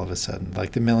that all of a sudden.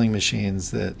 Like the milling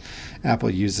machines that Apple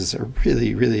uses are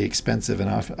really, really expensive and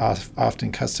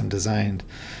often custom designed.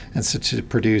 And so to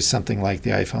produce something like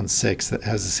the iPhone 6 that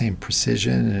has the same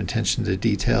precision and attention to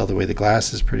detail, the way the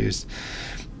glass is produced,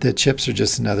 the chips are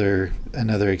just another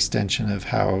extension of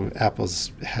how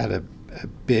Apple's had a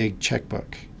big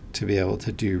checkbook to be able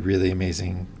to do really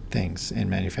amazing things in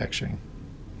manufacturing.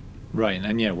 Right,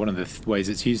 and one of the ways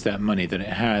it's used that money that it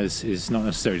has is not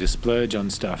necessarily to splurge on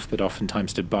stuff, but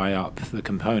oftentimes to buy up the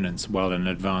components well in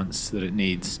advance that it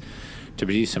needs to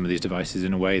produce some of these devices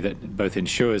in a way that both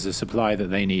ensures the supply that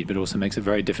they need, but also makes it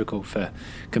very difficult for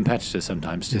competitors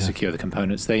sometimes to secure the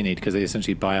components they need, because they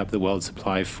essentially buy up the world's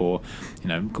supply for,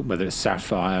 whether it's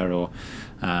sapphire or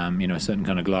a certain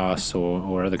kind of glass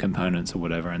or other components or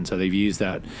whatever. And so they've used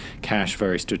that cash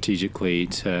very strategically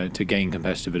to gain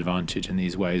competitive advantage in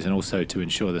these ways, and also to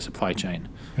ensure the supply chain.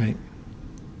 Right.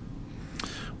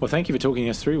 Well, thank you for talking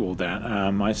us through all that.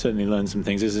 I certainly learned some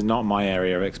things. This is not my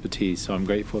area of expertise, so I'm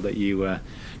grateful that you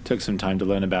took some time to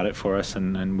learn about it for us,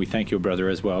 and we thank your brother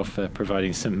as well for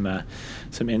providing some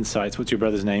insights. What's your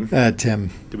brother's name?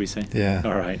 Tim. Did we say? Yeah.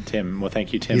 All right, Tim. Well,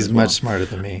 thank you, Tim. He's much smarter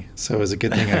than me, so it was a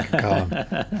good thing I could call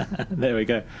him. There we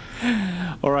go.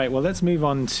 All right, well, let's move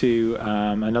on to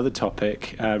another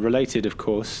topic related, of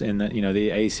course, in that,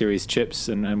 the A-series chips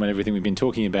and everything we've been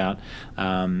talking about.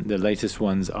 The latest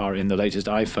ones are in the latest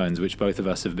iPhones, which both of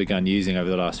us have begun using over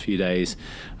the last few days.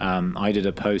 I did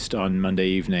a post on Monday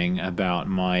evening about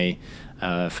my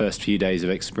first few days of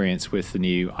experience with the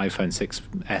new iPhone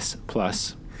 6s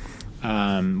Plus,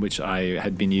 which I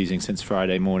had been using since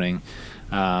Friday morning.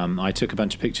 I took a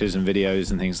bunch of pictures and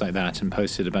videos and things like that and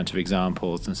posted a bunch of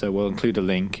examples. And so we'll include a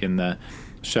link in the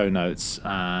show notes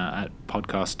at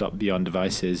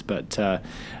podcast.beyonddevices. But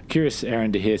curious,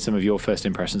 Aaron, to hear some of your first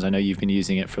impressions. I know you've been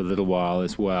using it for a little while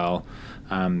as well.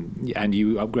 And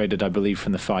you upgraded, I believe,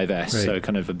 from the 5S, right. So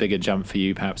kind of a bigger jump for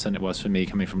you perhaps than it was for me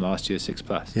coming from last year's 6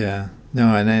 Plus. Yeah.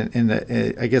 No, and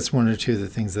I guess one or two of the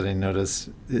things that I noticed,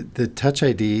 the Touch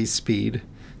ID speed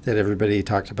that everybody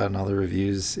talked about in all the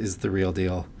reviews is the real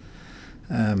deal.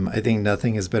 I think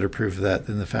nothing is better proof of that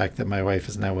than the fact that my wife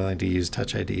is now willing to use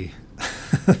Touch ID.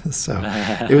 So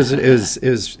it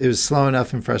was slow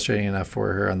enough and frustrating enough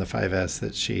for her on the 5S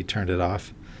that she turned it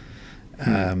off,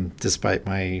 despite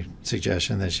my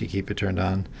suggestion that she keep it turned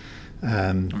on.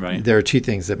 Right. There are two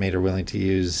things that made her willing to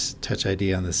use Touch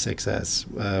ID on the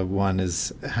 6S. One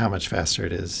is how much faster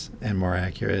it is and more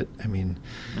accurate. I mean,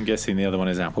 I'm guessing the other one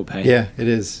is Apple Pay. Yeah, it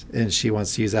is. And she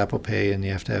wants to use Apple Pay, and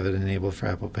you have to have it enabled for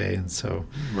Apple Pay. And so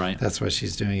that's why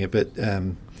she's doing it. But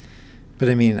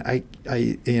I mean, I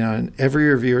and every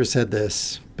reviewer said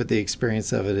this, but the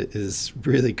experience of it is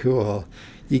really cool.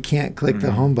 You can't click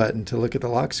the home button to look at the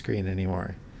lock screen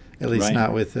anymore. At least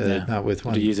not with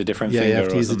one. To use a different finger. finger. You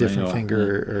have to use a different or,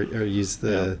 finger or use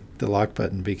the lock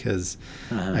button because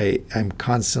I'm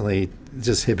constantly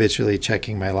just habitually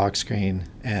checking my lock screen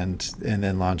and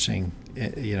then launching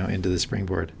into the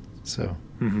Springboard. So.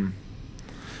 Mm-hmm.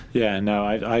 Yeah, no,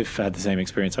 I've had the same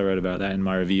experience. I wrote about that in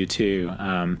my review too.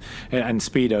 And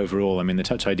speed overall, I mean, the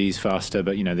Touch ID is faster,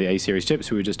 but, the A-series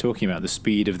chips we were just talking about, the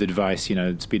speed of the device,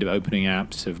 speed of opening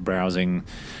apps, of browsing,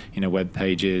 web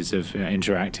pages, of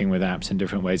interacting with apps in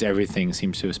different ways, everything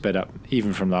seems to have sped up,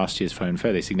 even from last year's phone,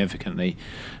 fairly significantly.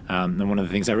 And one of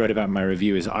the things I wrote about in my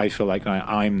review is I feel like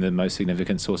I'm the most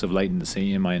significant source of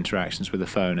latency in my interactions with the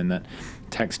phone, and that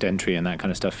text entry and that kind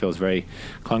of stuff feels very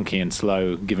clunky and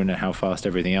slow given how fast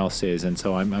everything else is. And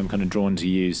so I'm kind of drawn to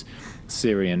use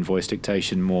Siri and voice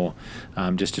dictation more,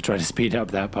 just to try to speed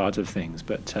up that part of things.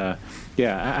 But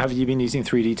have you been using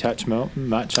 3D Touch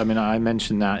much? I mean, I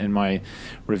mentioned that in my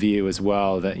review as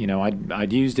well, that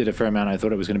I'd used it a fair amount. I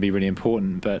thought it was going to be really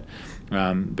important, but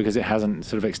because it hasn't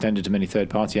sort of extended to many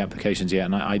third-party applications yet,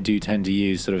 and I do tend to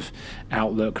use sort of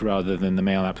Outlook rather than the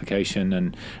Mail application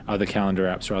and other calendar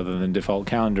apps rather than default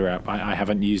calendar app. I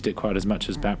haven't used it quite as much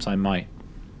as perhaps I might.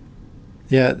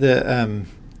 Yeah,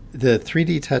 the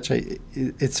 3D Touch,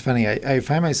 it's funny. I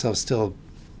find myself still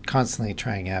constantly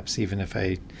trying apps, even if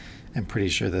I am pretty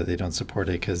sure that they don't support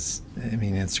it, because, I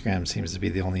mean, Instagram seems to be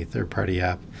the only third-party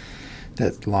app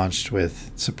that launched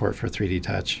with support for 3D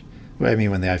Touch. I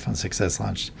mean, when the iPhone 6s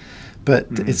launched. But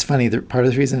it's funny, part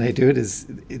of the reason I do it is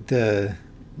the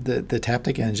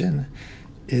Taptic engine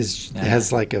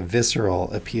has like a visceral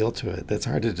appeal to it that's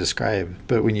hard to describe.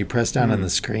 But when you press down on the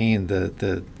screen,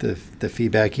 the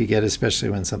feedback you get, especially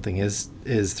when something is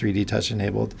 3D Touch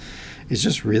enabled, is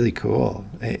just really cool.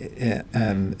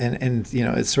 And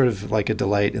it's sort of like a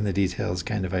delight in the details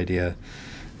kind of idea.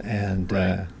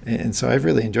 And so I've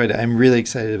really enjoyed it. I'm really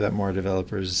excited about more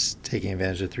developers taking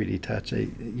advantage of 3D Touch.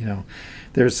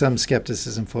 There's some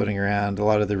skepticism floating around. A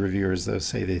lot of the reviewers, though,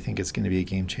 say they think it's going to be a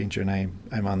game changer, and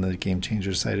I'm on the game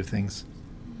changer side of things.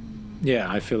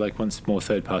 Yeah, I feel like once more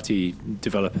third-party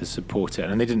developers support it,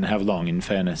 and they didn't have long, in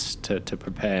fairness, to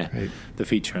prepare the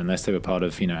feature, unless they were part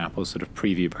of Apple's sort of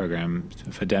preview program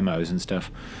for demos and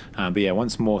stuff. But yeah,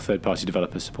 once more third-party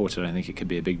developers support it, I think it could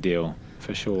be a big deal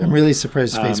for sure. I'm really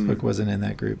surprised Facebook wasn't in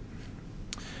that group.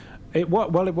 It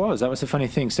was. That was the funny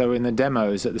thing. So in the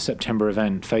demos at the September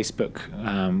event, Facebook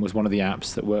was one of the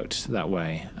apps that worked that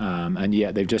way, and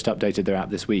yet they've just updated their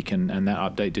app this week, and that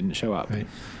update didn't show up. Right.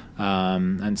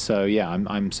 And so,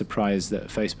 I'm surprised that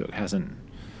Facebook hasn't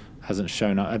hasn't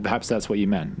shown up. Perhaps that's what you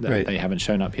meant, that Right. they haven't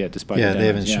shown up yet despite the they demos.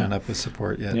 haven't shown up with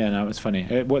support yet. Yeah, no, it was funny.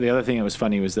 The other thing that was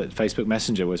funny was that Facebook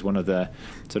Messenger was one of the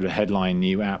sort of headline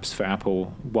new apps for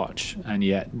Apple Watch, and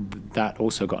yet that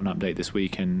also got an update this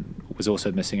week and was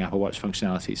also missing Apple Watch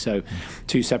functionality. So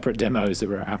two separate demos that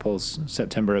were at Apple's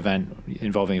September event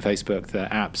involving Facebook, the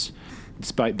apps,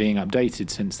 despite being updated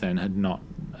since then, had not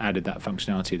added that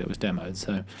functionality that was demoed.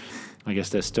 So I guess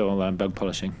they're still bug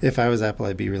polishing. If I was Apple,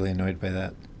 I'd be really annoyed by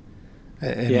that.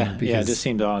 Yeah, it just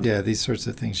seemed odd. Yeah, these sorts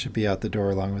of things should be out the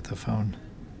door along with the phone.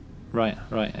 Right.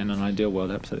 In an ideal world,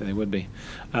 absolutely they would be.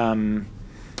 The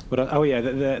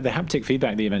haptic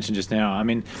feedback that you mentioned just now. I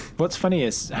mean, what's funny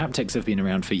is haptics have been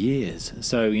around for years.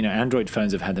 So, Android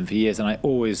phones have had them for years, and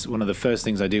one of the first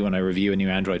things I do when I review a new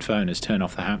Android phone is turn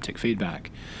off the haptic feedback.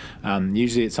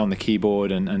 Usually it's on the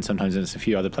keyboard and sometimes it's a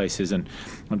few other places. And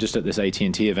I'm just at this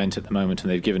AT&T event at the moment, and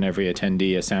they've given every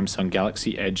attendee a Samsung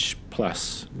Galaxy Edge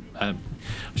Plus,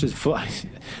 which is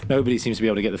nobody seems to be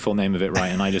able to get the full name of it right,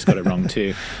 and I just got it wrong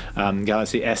too.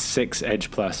 Galaxy S6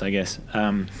 Edge Plus, I guess.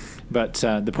 But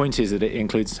the point is that it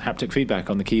includes haptic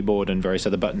feedback on the keyboard and various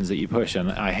other buttons that you push,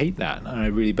 and I hate that, and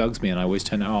it really bugs me, and I always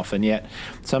turn it off. And yet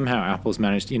somehow Apple's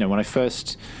managed, when I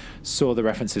first saw the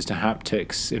references to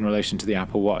haptics in relation to the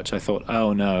Apple Watch, I thought,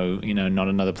 oh no, not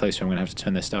another place where I'm going to have to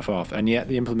turn this stuff off. And yet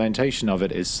the implementation of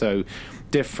it is so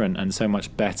different and so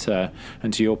much better,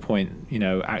 and to your point,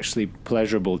 actually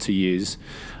pleasurable to use.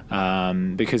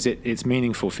 Because it's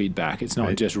meaningful feedback. It's not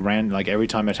right. just random, like every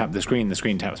time I tap the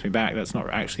screen taps me back. That's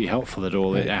not actually helpful at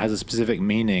all. Right. It has a specific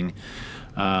meaning,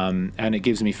 and it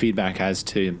gives me feedback as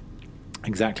to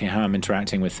exactly how I'm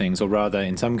interacting with things, or rather,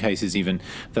 in some cases, even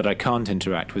that I can't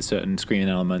interact with certain screen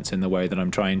elements in the way that I'm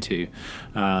trying to,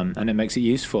 and it makes it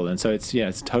useful. And so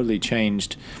it's totally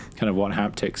changed kind of what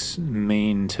haptics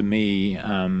mean to me,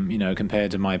 compared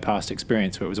to my past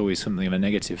experience, where it was always something of a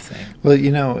negative thing. Well,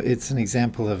 it's an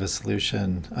example of a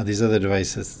solution. These other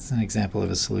devices, it's an example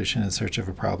of a solution in search of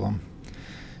a problem.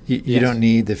 You Yes. don't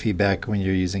need the feedback when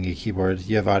you're using a keyboard.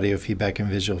 You have audio feedback and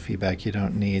visual feedback. You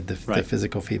don't need the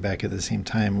physical feedback at the same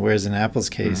time. Whereas in Apple's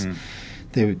case,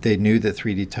 they knew that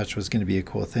 3D Touch was going to be a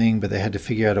cool thing, but they had to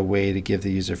figure out a way to give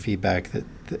the user feedback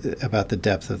about the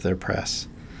depth of their press.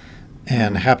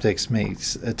 And haptics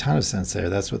makes a ton of sense there.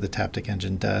 That's what the Taptic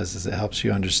Engine does, is it helps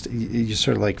you understand. You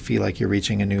sort of feel like you're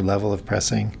reaching a new level of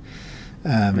pressing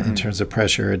in terms of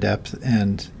pressure or depth,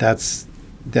 and that's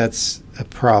a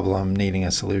problem needing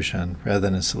a solution rather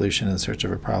than a solution in search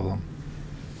of a problem.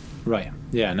 Right.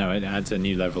 Yeah, no, it adds a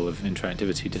new level of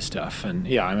interactivity to stuff. And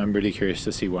I'm really curious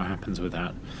to see what happens with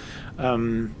that.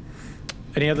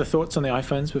 Any other thoughts on the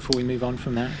iPhones before we move on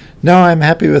from that? No, I'm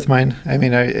happy with mine. I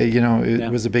mean,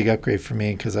 it was a big upgrade for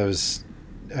me because I was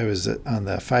on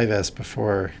the 5S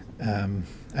before.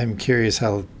 I'm curious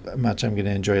how much I'm going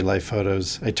to enjoy live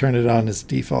photos. I turned it on as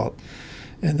default.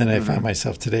 And then I found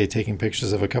myself today taking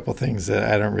pictures of a couple things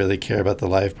that I don't really care about the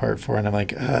live part for. And I'm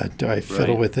like, do I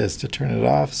fiddle with this to turn it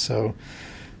off? So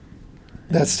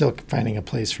that's still finding a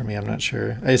place for me. I'm not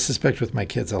sure. I suspect with my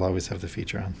kids, I'll always have the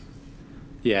feature on.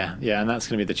 Yeah, and that's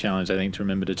going to be the challenge, I think, to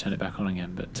remember to turn it back on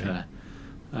again. But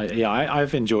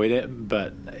I've enjoyed it,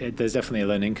 but there's definitely a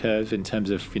learning curve in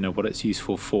terms of what it's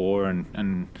useful for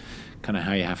and kind of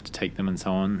how you have to take them and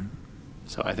so on.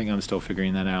 So I think I'm still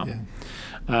figuring that out. Yeah.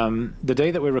 The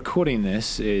day that we're recording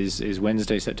this is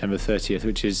Wednesday, September 30th,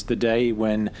 which is the day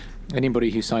when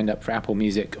anybody who signed up for Apple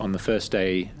Music on the first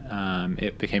day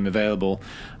it became available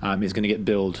is going to get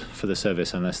billed for the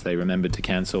service unless they remembered to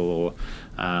cancel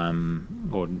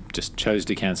or just chose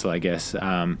to cancel, I guess.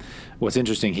 What's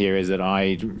interesting here is that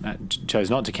I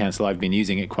chose not to cancel. I've been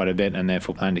using it quite a bit and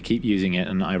therefore plan to keep using it.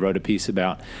 And I wrote a piece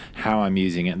about how I'm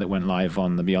using it that went live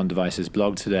on the Beyond Devices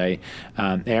blog today.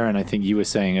 Aaron, I think you were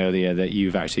saying earlier that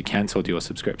you've actually canceled your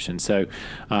subscription. So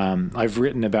I've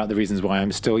written about the reasons why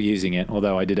I'm still using it,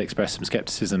 although I did express some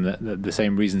skepticism that the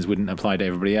same reasons wouldn't apply to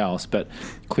everybody else. But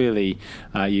clearly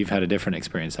you've had a different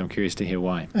experience. I'm curious to hear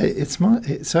why.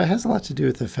 So it has a lot to do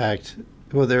with the fact,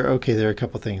 well, there are a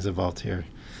couple things involved here.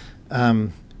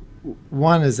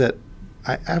 One is that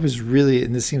I was really,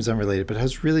 and this seems unrelated, but I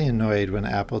was really annoyed when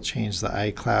Apple changed the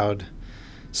iCloud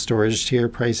storage tier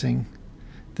pricing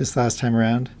this last time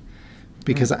around,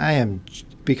 because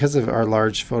because of our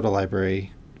large photo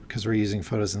library, because we're using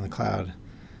photos in the cloud,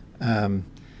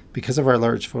 because of our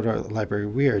large photo library,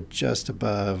 we are just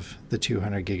above the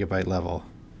 200 gigabyte level.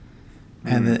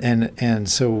 And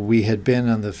so we had been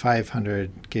on the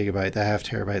 500 gigabyte, the half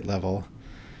terabyte level.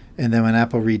 And then when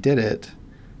Apple redid it,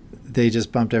 they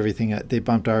just bumped everything up. They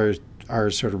bumped our are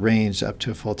sort of ranged up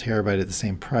to a full terabyte at the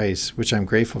same price, which I'm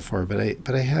grateful for.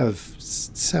 But I have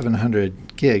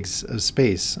 700 gigs of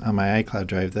space on my iCloud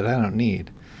drive that I don't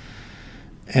need,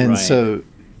 and so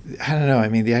I don't know. I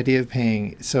mean, the idea of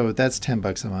paying, so that's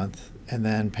 $10 a month, and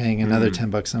then paying another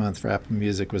 $10 a month for Apple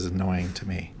Music was annoying to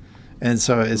me. And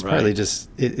so it's partly just,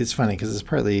 it's funny because it's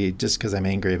partly just because I'm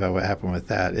angry about what happened with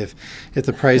that. If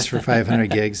the price for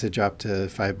 500 gigs had dropped to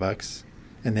 $5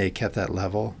 and they kept that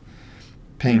level,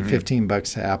 paying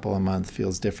 $15 to Apple a month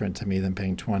feels different to me than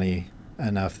paying $20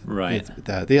 enough. Right.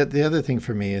 That. The other thing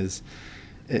for me is,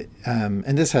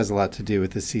 and this has a lot to do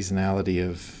with the seasonality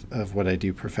of what I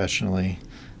do professionally.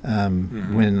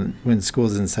 When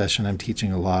school's in session, I'm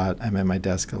teaching a lot. I'm at my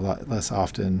desk a lot less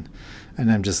often,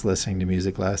 and I'm just listening to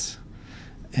music less.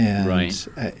 And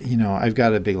I've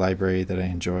got a big library that I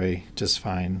enjoy just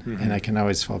fine, and I can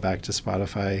always fall back to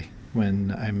Spotify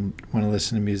when I want to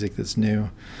listen to music that's new.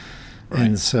 Right.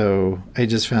 And so I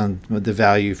just found the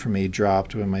value for me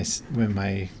dropped when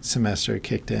my semester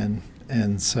kicked in,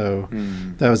 and so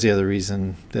that was the other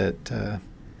reason that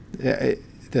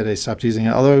I stopped using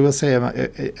it. Although I will say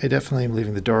I definitely am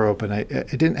leaving the door open. I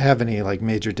didn't have any like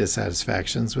major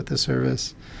dissatisfactions with the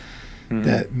service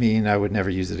that mean I would never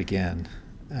use it again.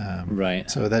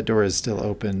 So that door is still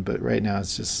open, but right now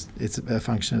it's a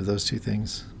function of those two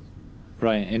things.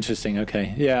 Right. Interesting.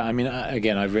 Okay. Yeah. I mean,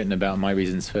 again, I've written about my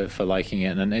reasons for liking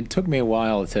it, and it took me a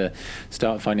while to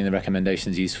start finding the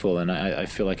recommendations useful. And I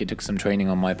feel like it took some training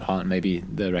on my part. And maybe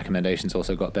the recommendations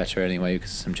also got better anyway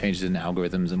because some changes in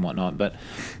algorithms and whatnot. But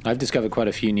I've discovered quite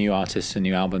a few new artists and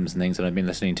new albums and things that I've been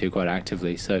listening to quite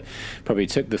actively. So probably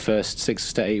took the first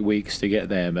 6 to 8 weeks to get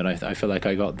there, but I feel like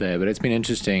I got there. But it's been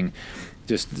interesting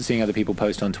just seeing other people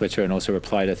post on Twitter and also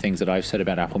reply to things that I've said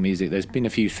about Apple Music. There's been a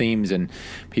few themes and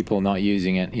people not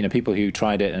using it, people who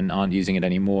tried it and aren't using it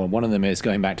anymore. One of them is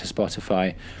going back to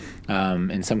Spotify,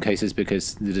 in some cases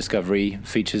because the Discovery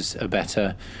features are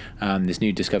better. This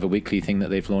new Discover Weekly thing that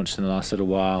they've launched in the last little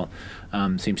while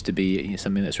seems to be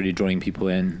something that's really drawing people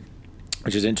in,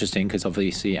 which is interesting because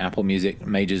obviously Apple Music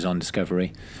majors on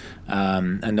Discovery.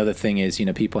 Another thing is,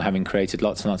 people having created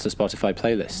lots and lots of Spotify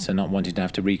playlists and not wanting to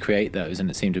have to recreate those, and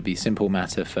it seemed to be a simple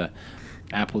matter for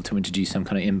Apple to introduce some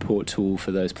kind of import tool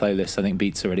for those playlists. I think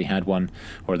Beats already had one,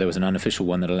 or there was an unofficial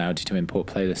one that allowed you to import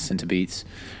playlists into Beats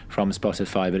from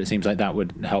Spotify, but it seems like that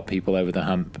would help people over the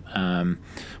hump.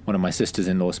 One of my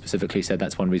sisters-in-law specifically said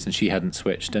that's one reason she hadn't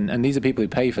switched. And these are people who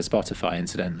pay for Spotify,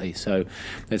 incidentally, so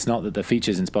it's not that the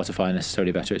features in Spotify are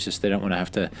necessarily better, it's just they don't want to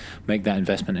have to make that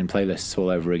investment in playlists all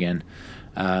over again.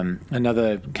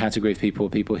 Another category of people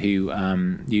who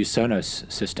use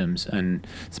Sonos systems, and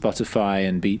Spotify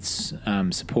and Beats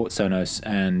support Sonos,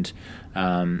 and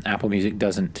Apple Music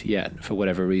doesn't yet for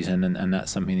whatever reason, and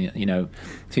that's something that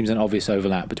seems an obvious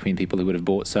overlap between people who would have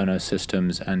bought Sonos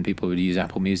systems and people who would use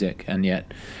Apple Music, and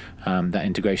yet that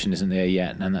integration isn't there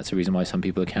yet, and that's the reason why some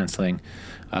people are cancelling.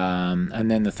 And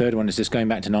then the third one is just going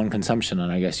back to non-consumption, and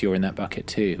I guess you're in that bucket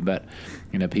too. But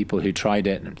people who tried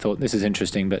it and thought this is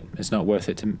interesting, but it's not worth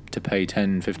it to pay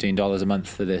 $10-15 a month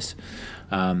for this,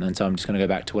 and so I'm just going to go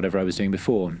back to whatever I was doing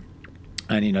before.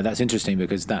 And that's interesting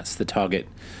because that's the target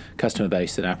customer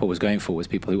base that Apple was going for, was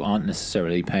people who aren't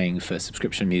necessarily paying for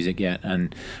subscription music yet.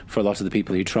 And for a lot of the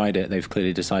people who tried it, they've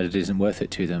clearly decided it isn't worth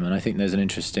it to them. And I think there's an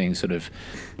interesting sort of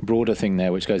broader thing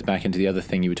there, which goes back into the other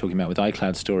thing you were talking about with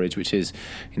iCloud storage, which is,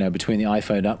 between the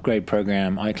iPhone upgrade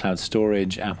program, iCloud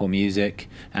storage, Apple Music,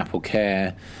 Apple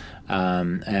Care,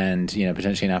 and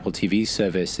potentially an Apple TV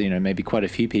service, maybe quite a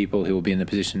few people who will be in the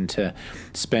position to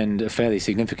spend a fairly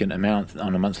significant amount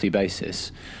on a monthly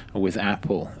basis with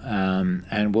Apple,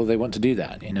 and will they want to do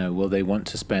that? Will they want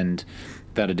to spend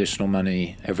that additional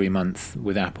money every month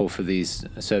with Apple for these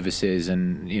services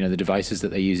and the devices that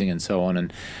they're using and so on,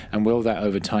 and will that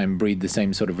over time breed the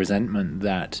same sort of resentment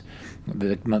that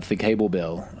the monthly cable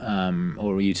bill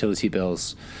or utility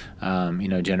bills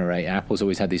generate? Apple's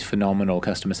always had these phenomenal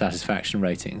customer satisfaction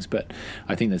ratings, but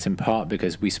I think that's in part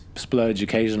because we splurge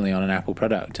occasionally on an Apple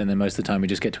product, and then most of the time we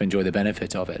just get to enjoy the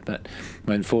benefit of it. But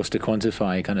when forced to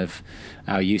quantify kind of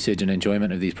our usage and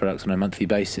enjoyment of these products on a monthly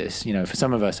basis, for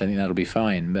some of us I think that'll be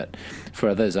fine, but for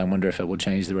others I wonder if it will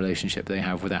change the relationship they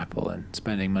have with Apple and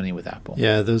spending money with Apple.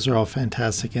 Yeah, those are all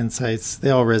fantastic insights. They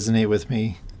all resonate with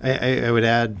me. I would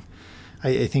add,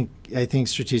 I think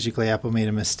strategically Apple made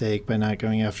a mistake by not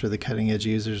going after the cutting edge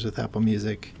users with Apple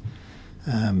Music.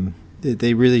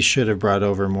 They really should have brought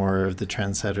over more of the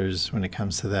trendsetters when it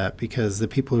comes to that, because the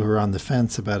people who are on the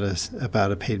fence about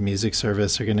a paid music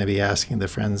service are going to be asking the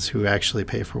friends who actually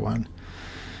pay for one.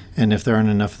 And if there aren't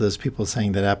enough of those people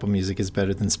saying that Apple Music is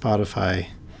better than Spotify,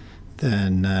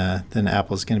 then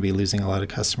Apple's going to be losing a lot of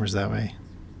customers that way.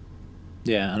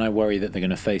 Yeah, and I worry that they're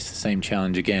going to face the same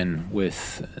challenge again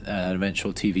with an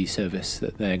eventual TV service,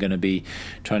 that they're going to be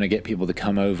trying to get people to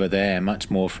come over there much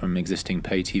more from existing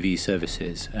pay TV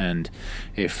services. And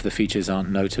if the features aren't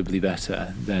notably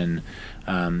better, then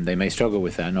they may struggle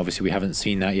with that. And obviously we haven't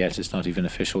seen that yet. It's not even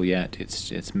official yet.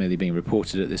 It's merely being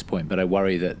reported at this point. But I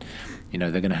worry that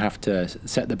they're going to have to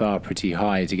set the bar pretty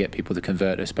high to get people to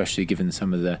convert, especially given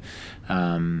some of the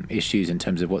issues in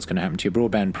terms of what's going to happen to your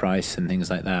broadband price and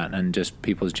things like that, and just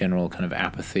people's general kind of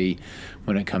apathy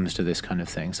when it comes to this kind of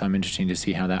thing. So I'm interested to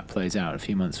see how that plays out a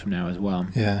few months from now as well.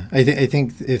 Yeah, I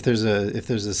think if there's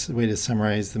a way to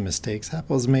summarize the mistakes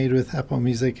Apple's made with Apple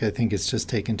Music, I think it's just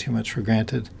taken too much for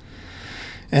granted.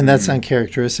 And that's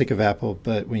uncharacteristic of Apple,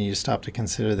 but when you stop to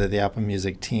consider that the Apple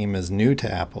Music team is new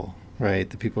to Apple, right?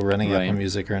 The people running Apple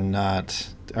Music they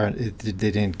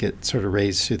didn't get sort of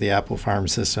raised through the Apple farm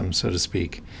system, so to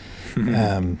speak.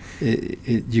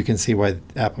 You can see why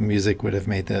Apple Music would have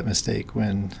made that mistake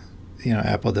when,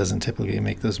 Apple doesn't typically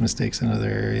make those mistakes in other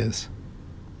areas.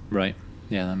 Right.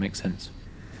 Yeah, that makes sense.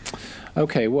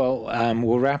 Okay, well,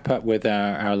 we'll wrap up with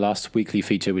our last weekly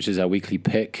feature, which is our weekly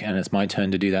pick, and it's my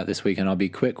turn to do that this week, and I'll be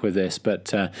quick with this.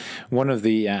 But one of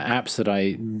the apps that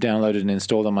I downloaded and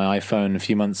installed on my iPhone a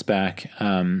few months back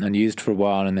and used for a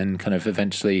while and then kind of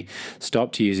eventually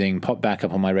stopped using popped back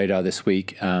up on my radar this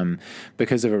week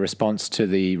because of a response to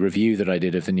the review that I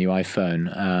did of the new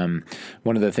iPhone.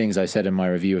 One of the things I said in my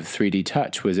review of 3D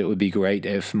Touch was it would be great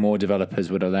if more developers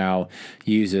would allow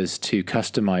users to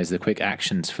customize the quick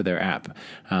actions for their app.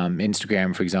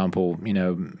 Instagram, for example,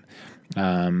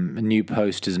 a new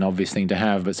post is an obvious thing to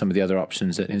have, but some of the other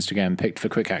options that Instagram picked for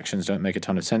quick actions don't make a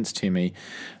ton of sense to me.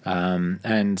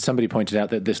 And somebody pointed out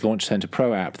that this Launch Center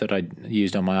Pro app that I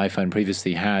used on my iPhone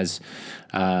previously has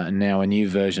now a new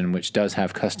version which does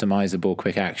have customizable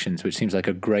quick actions, which seems like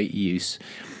a great use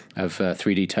of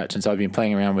 3D Touch. And so I've been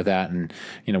playing around with that, and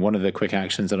one of the quick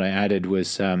actions that I added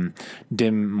was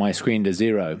dim my screen to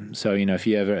 0. So if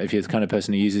you're the kind of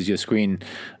person who uses your screen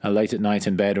late at night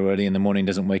in bed or early in the morning,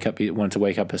 doesn't want to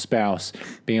wake up a spouse,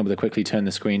 being able to quickly turn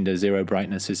the screen to 0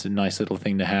 brightness is a nice little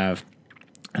thing to have.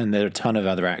 And there are a ton of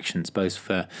other actions, both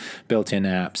for built-in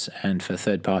apps and for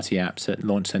third-party apps that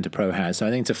Launch Center Pro has. So I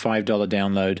think it's a $5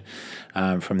 download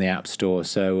from the App Store.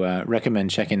 So recommend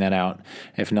checking that out,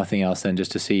 if nothing else, then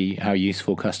just to see how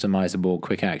useful customizable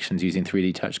quick actions using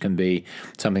 3D Touch can be,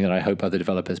 something that I hope other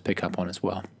developers pick up on as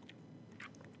well.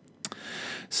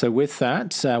 So with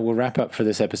that, we'll wrap up for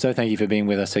this episode. Thank you for being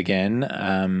with us again.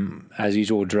 As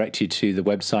usual, we'll direct you to the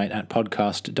website at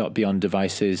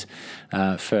podcast.beyonddevices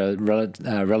for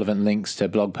relevant links to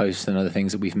blog posts and other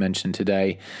things that we've mentioned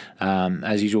today.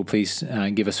 As usual, please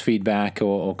give us feedback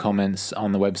or comments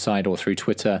on the website or through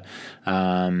Twitter,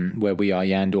 where we are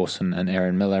Jan Dawson and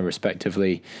Aaron Miller,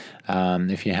 respectively.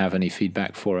 If you have any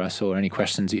feedback for us or any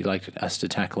questions that you'd like us to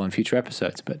tackle on future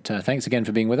episodes. But thanks again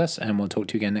for being with us, and we'll talk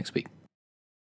to you again next week.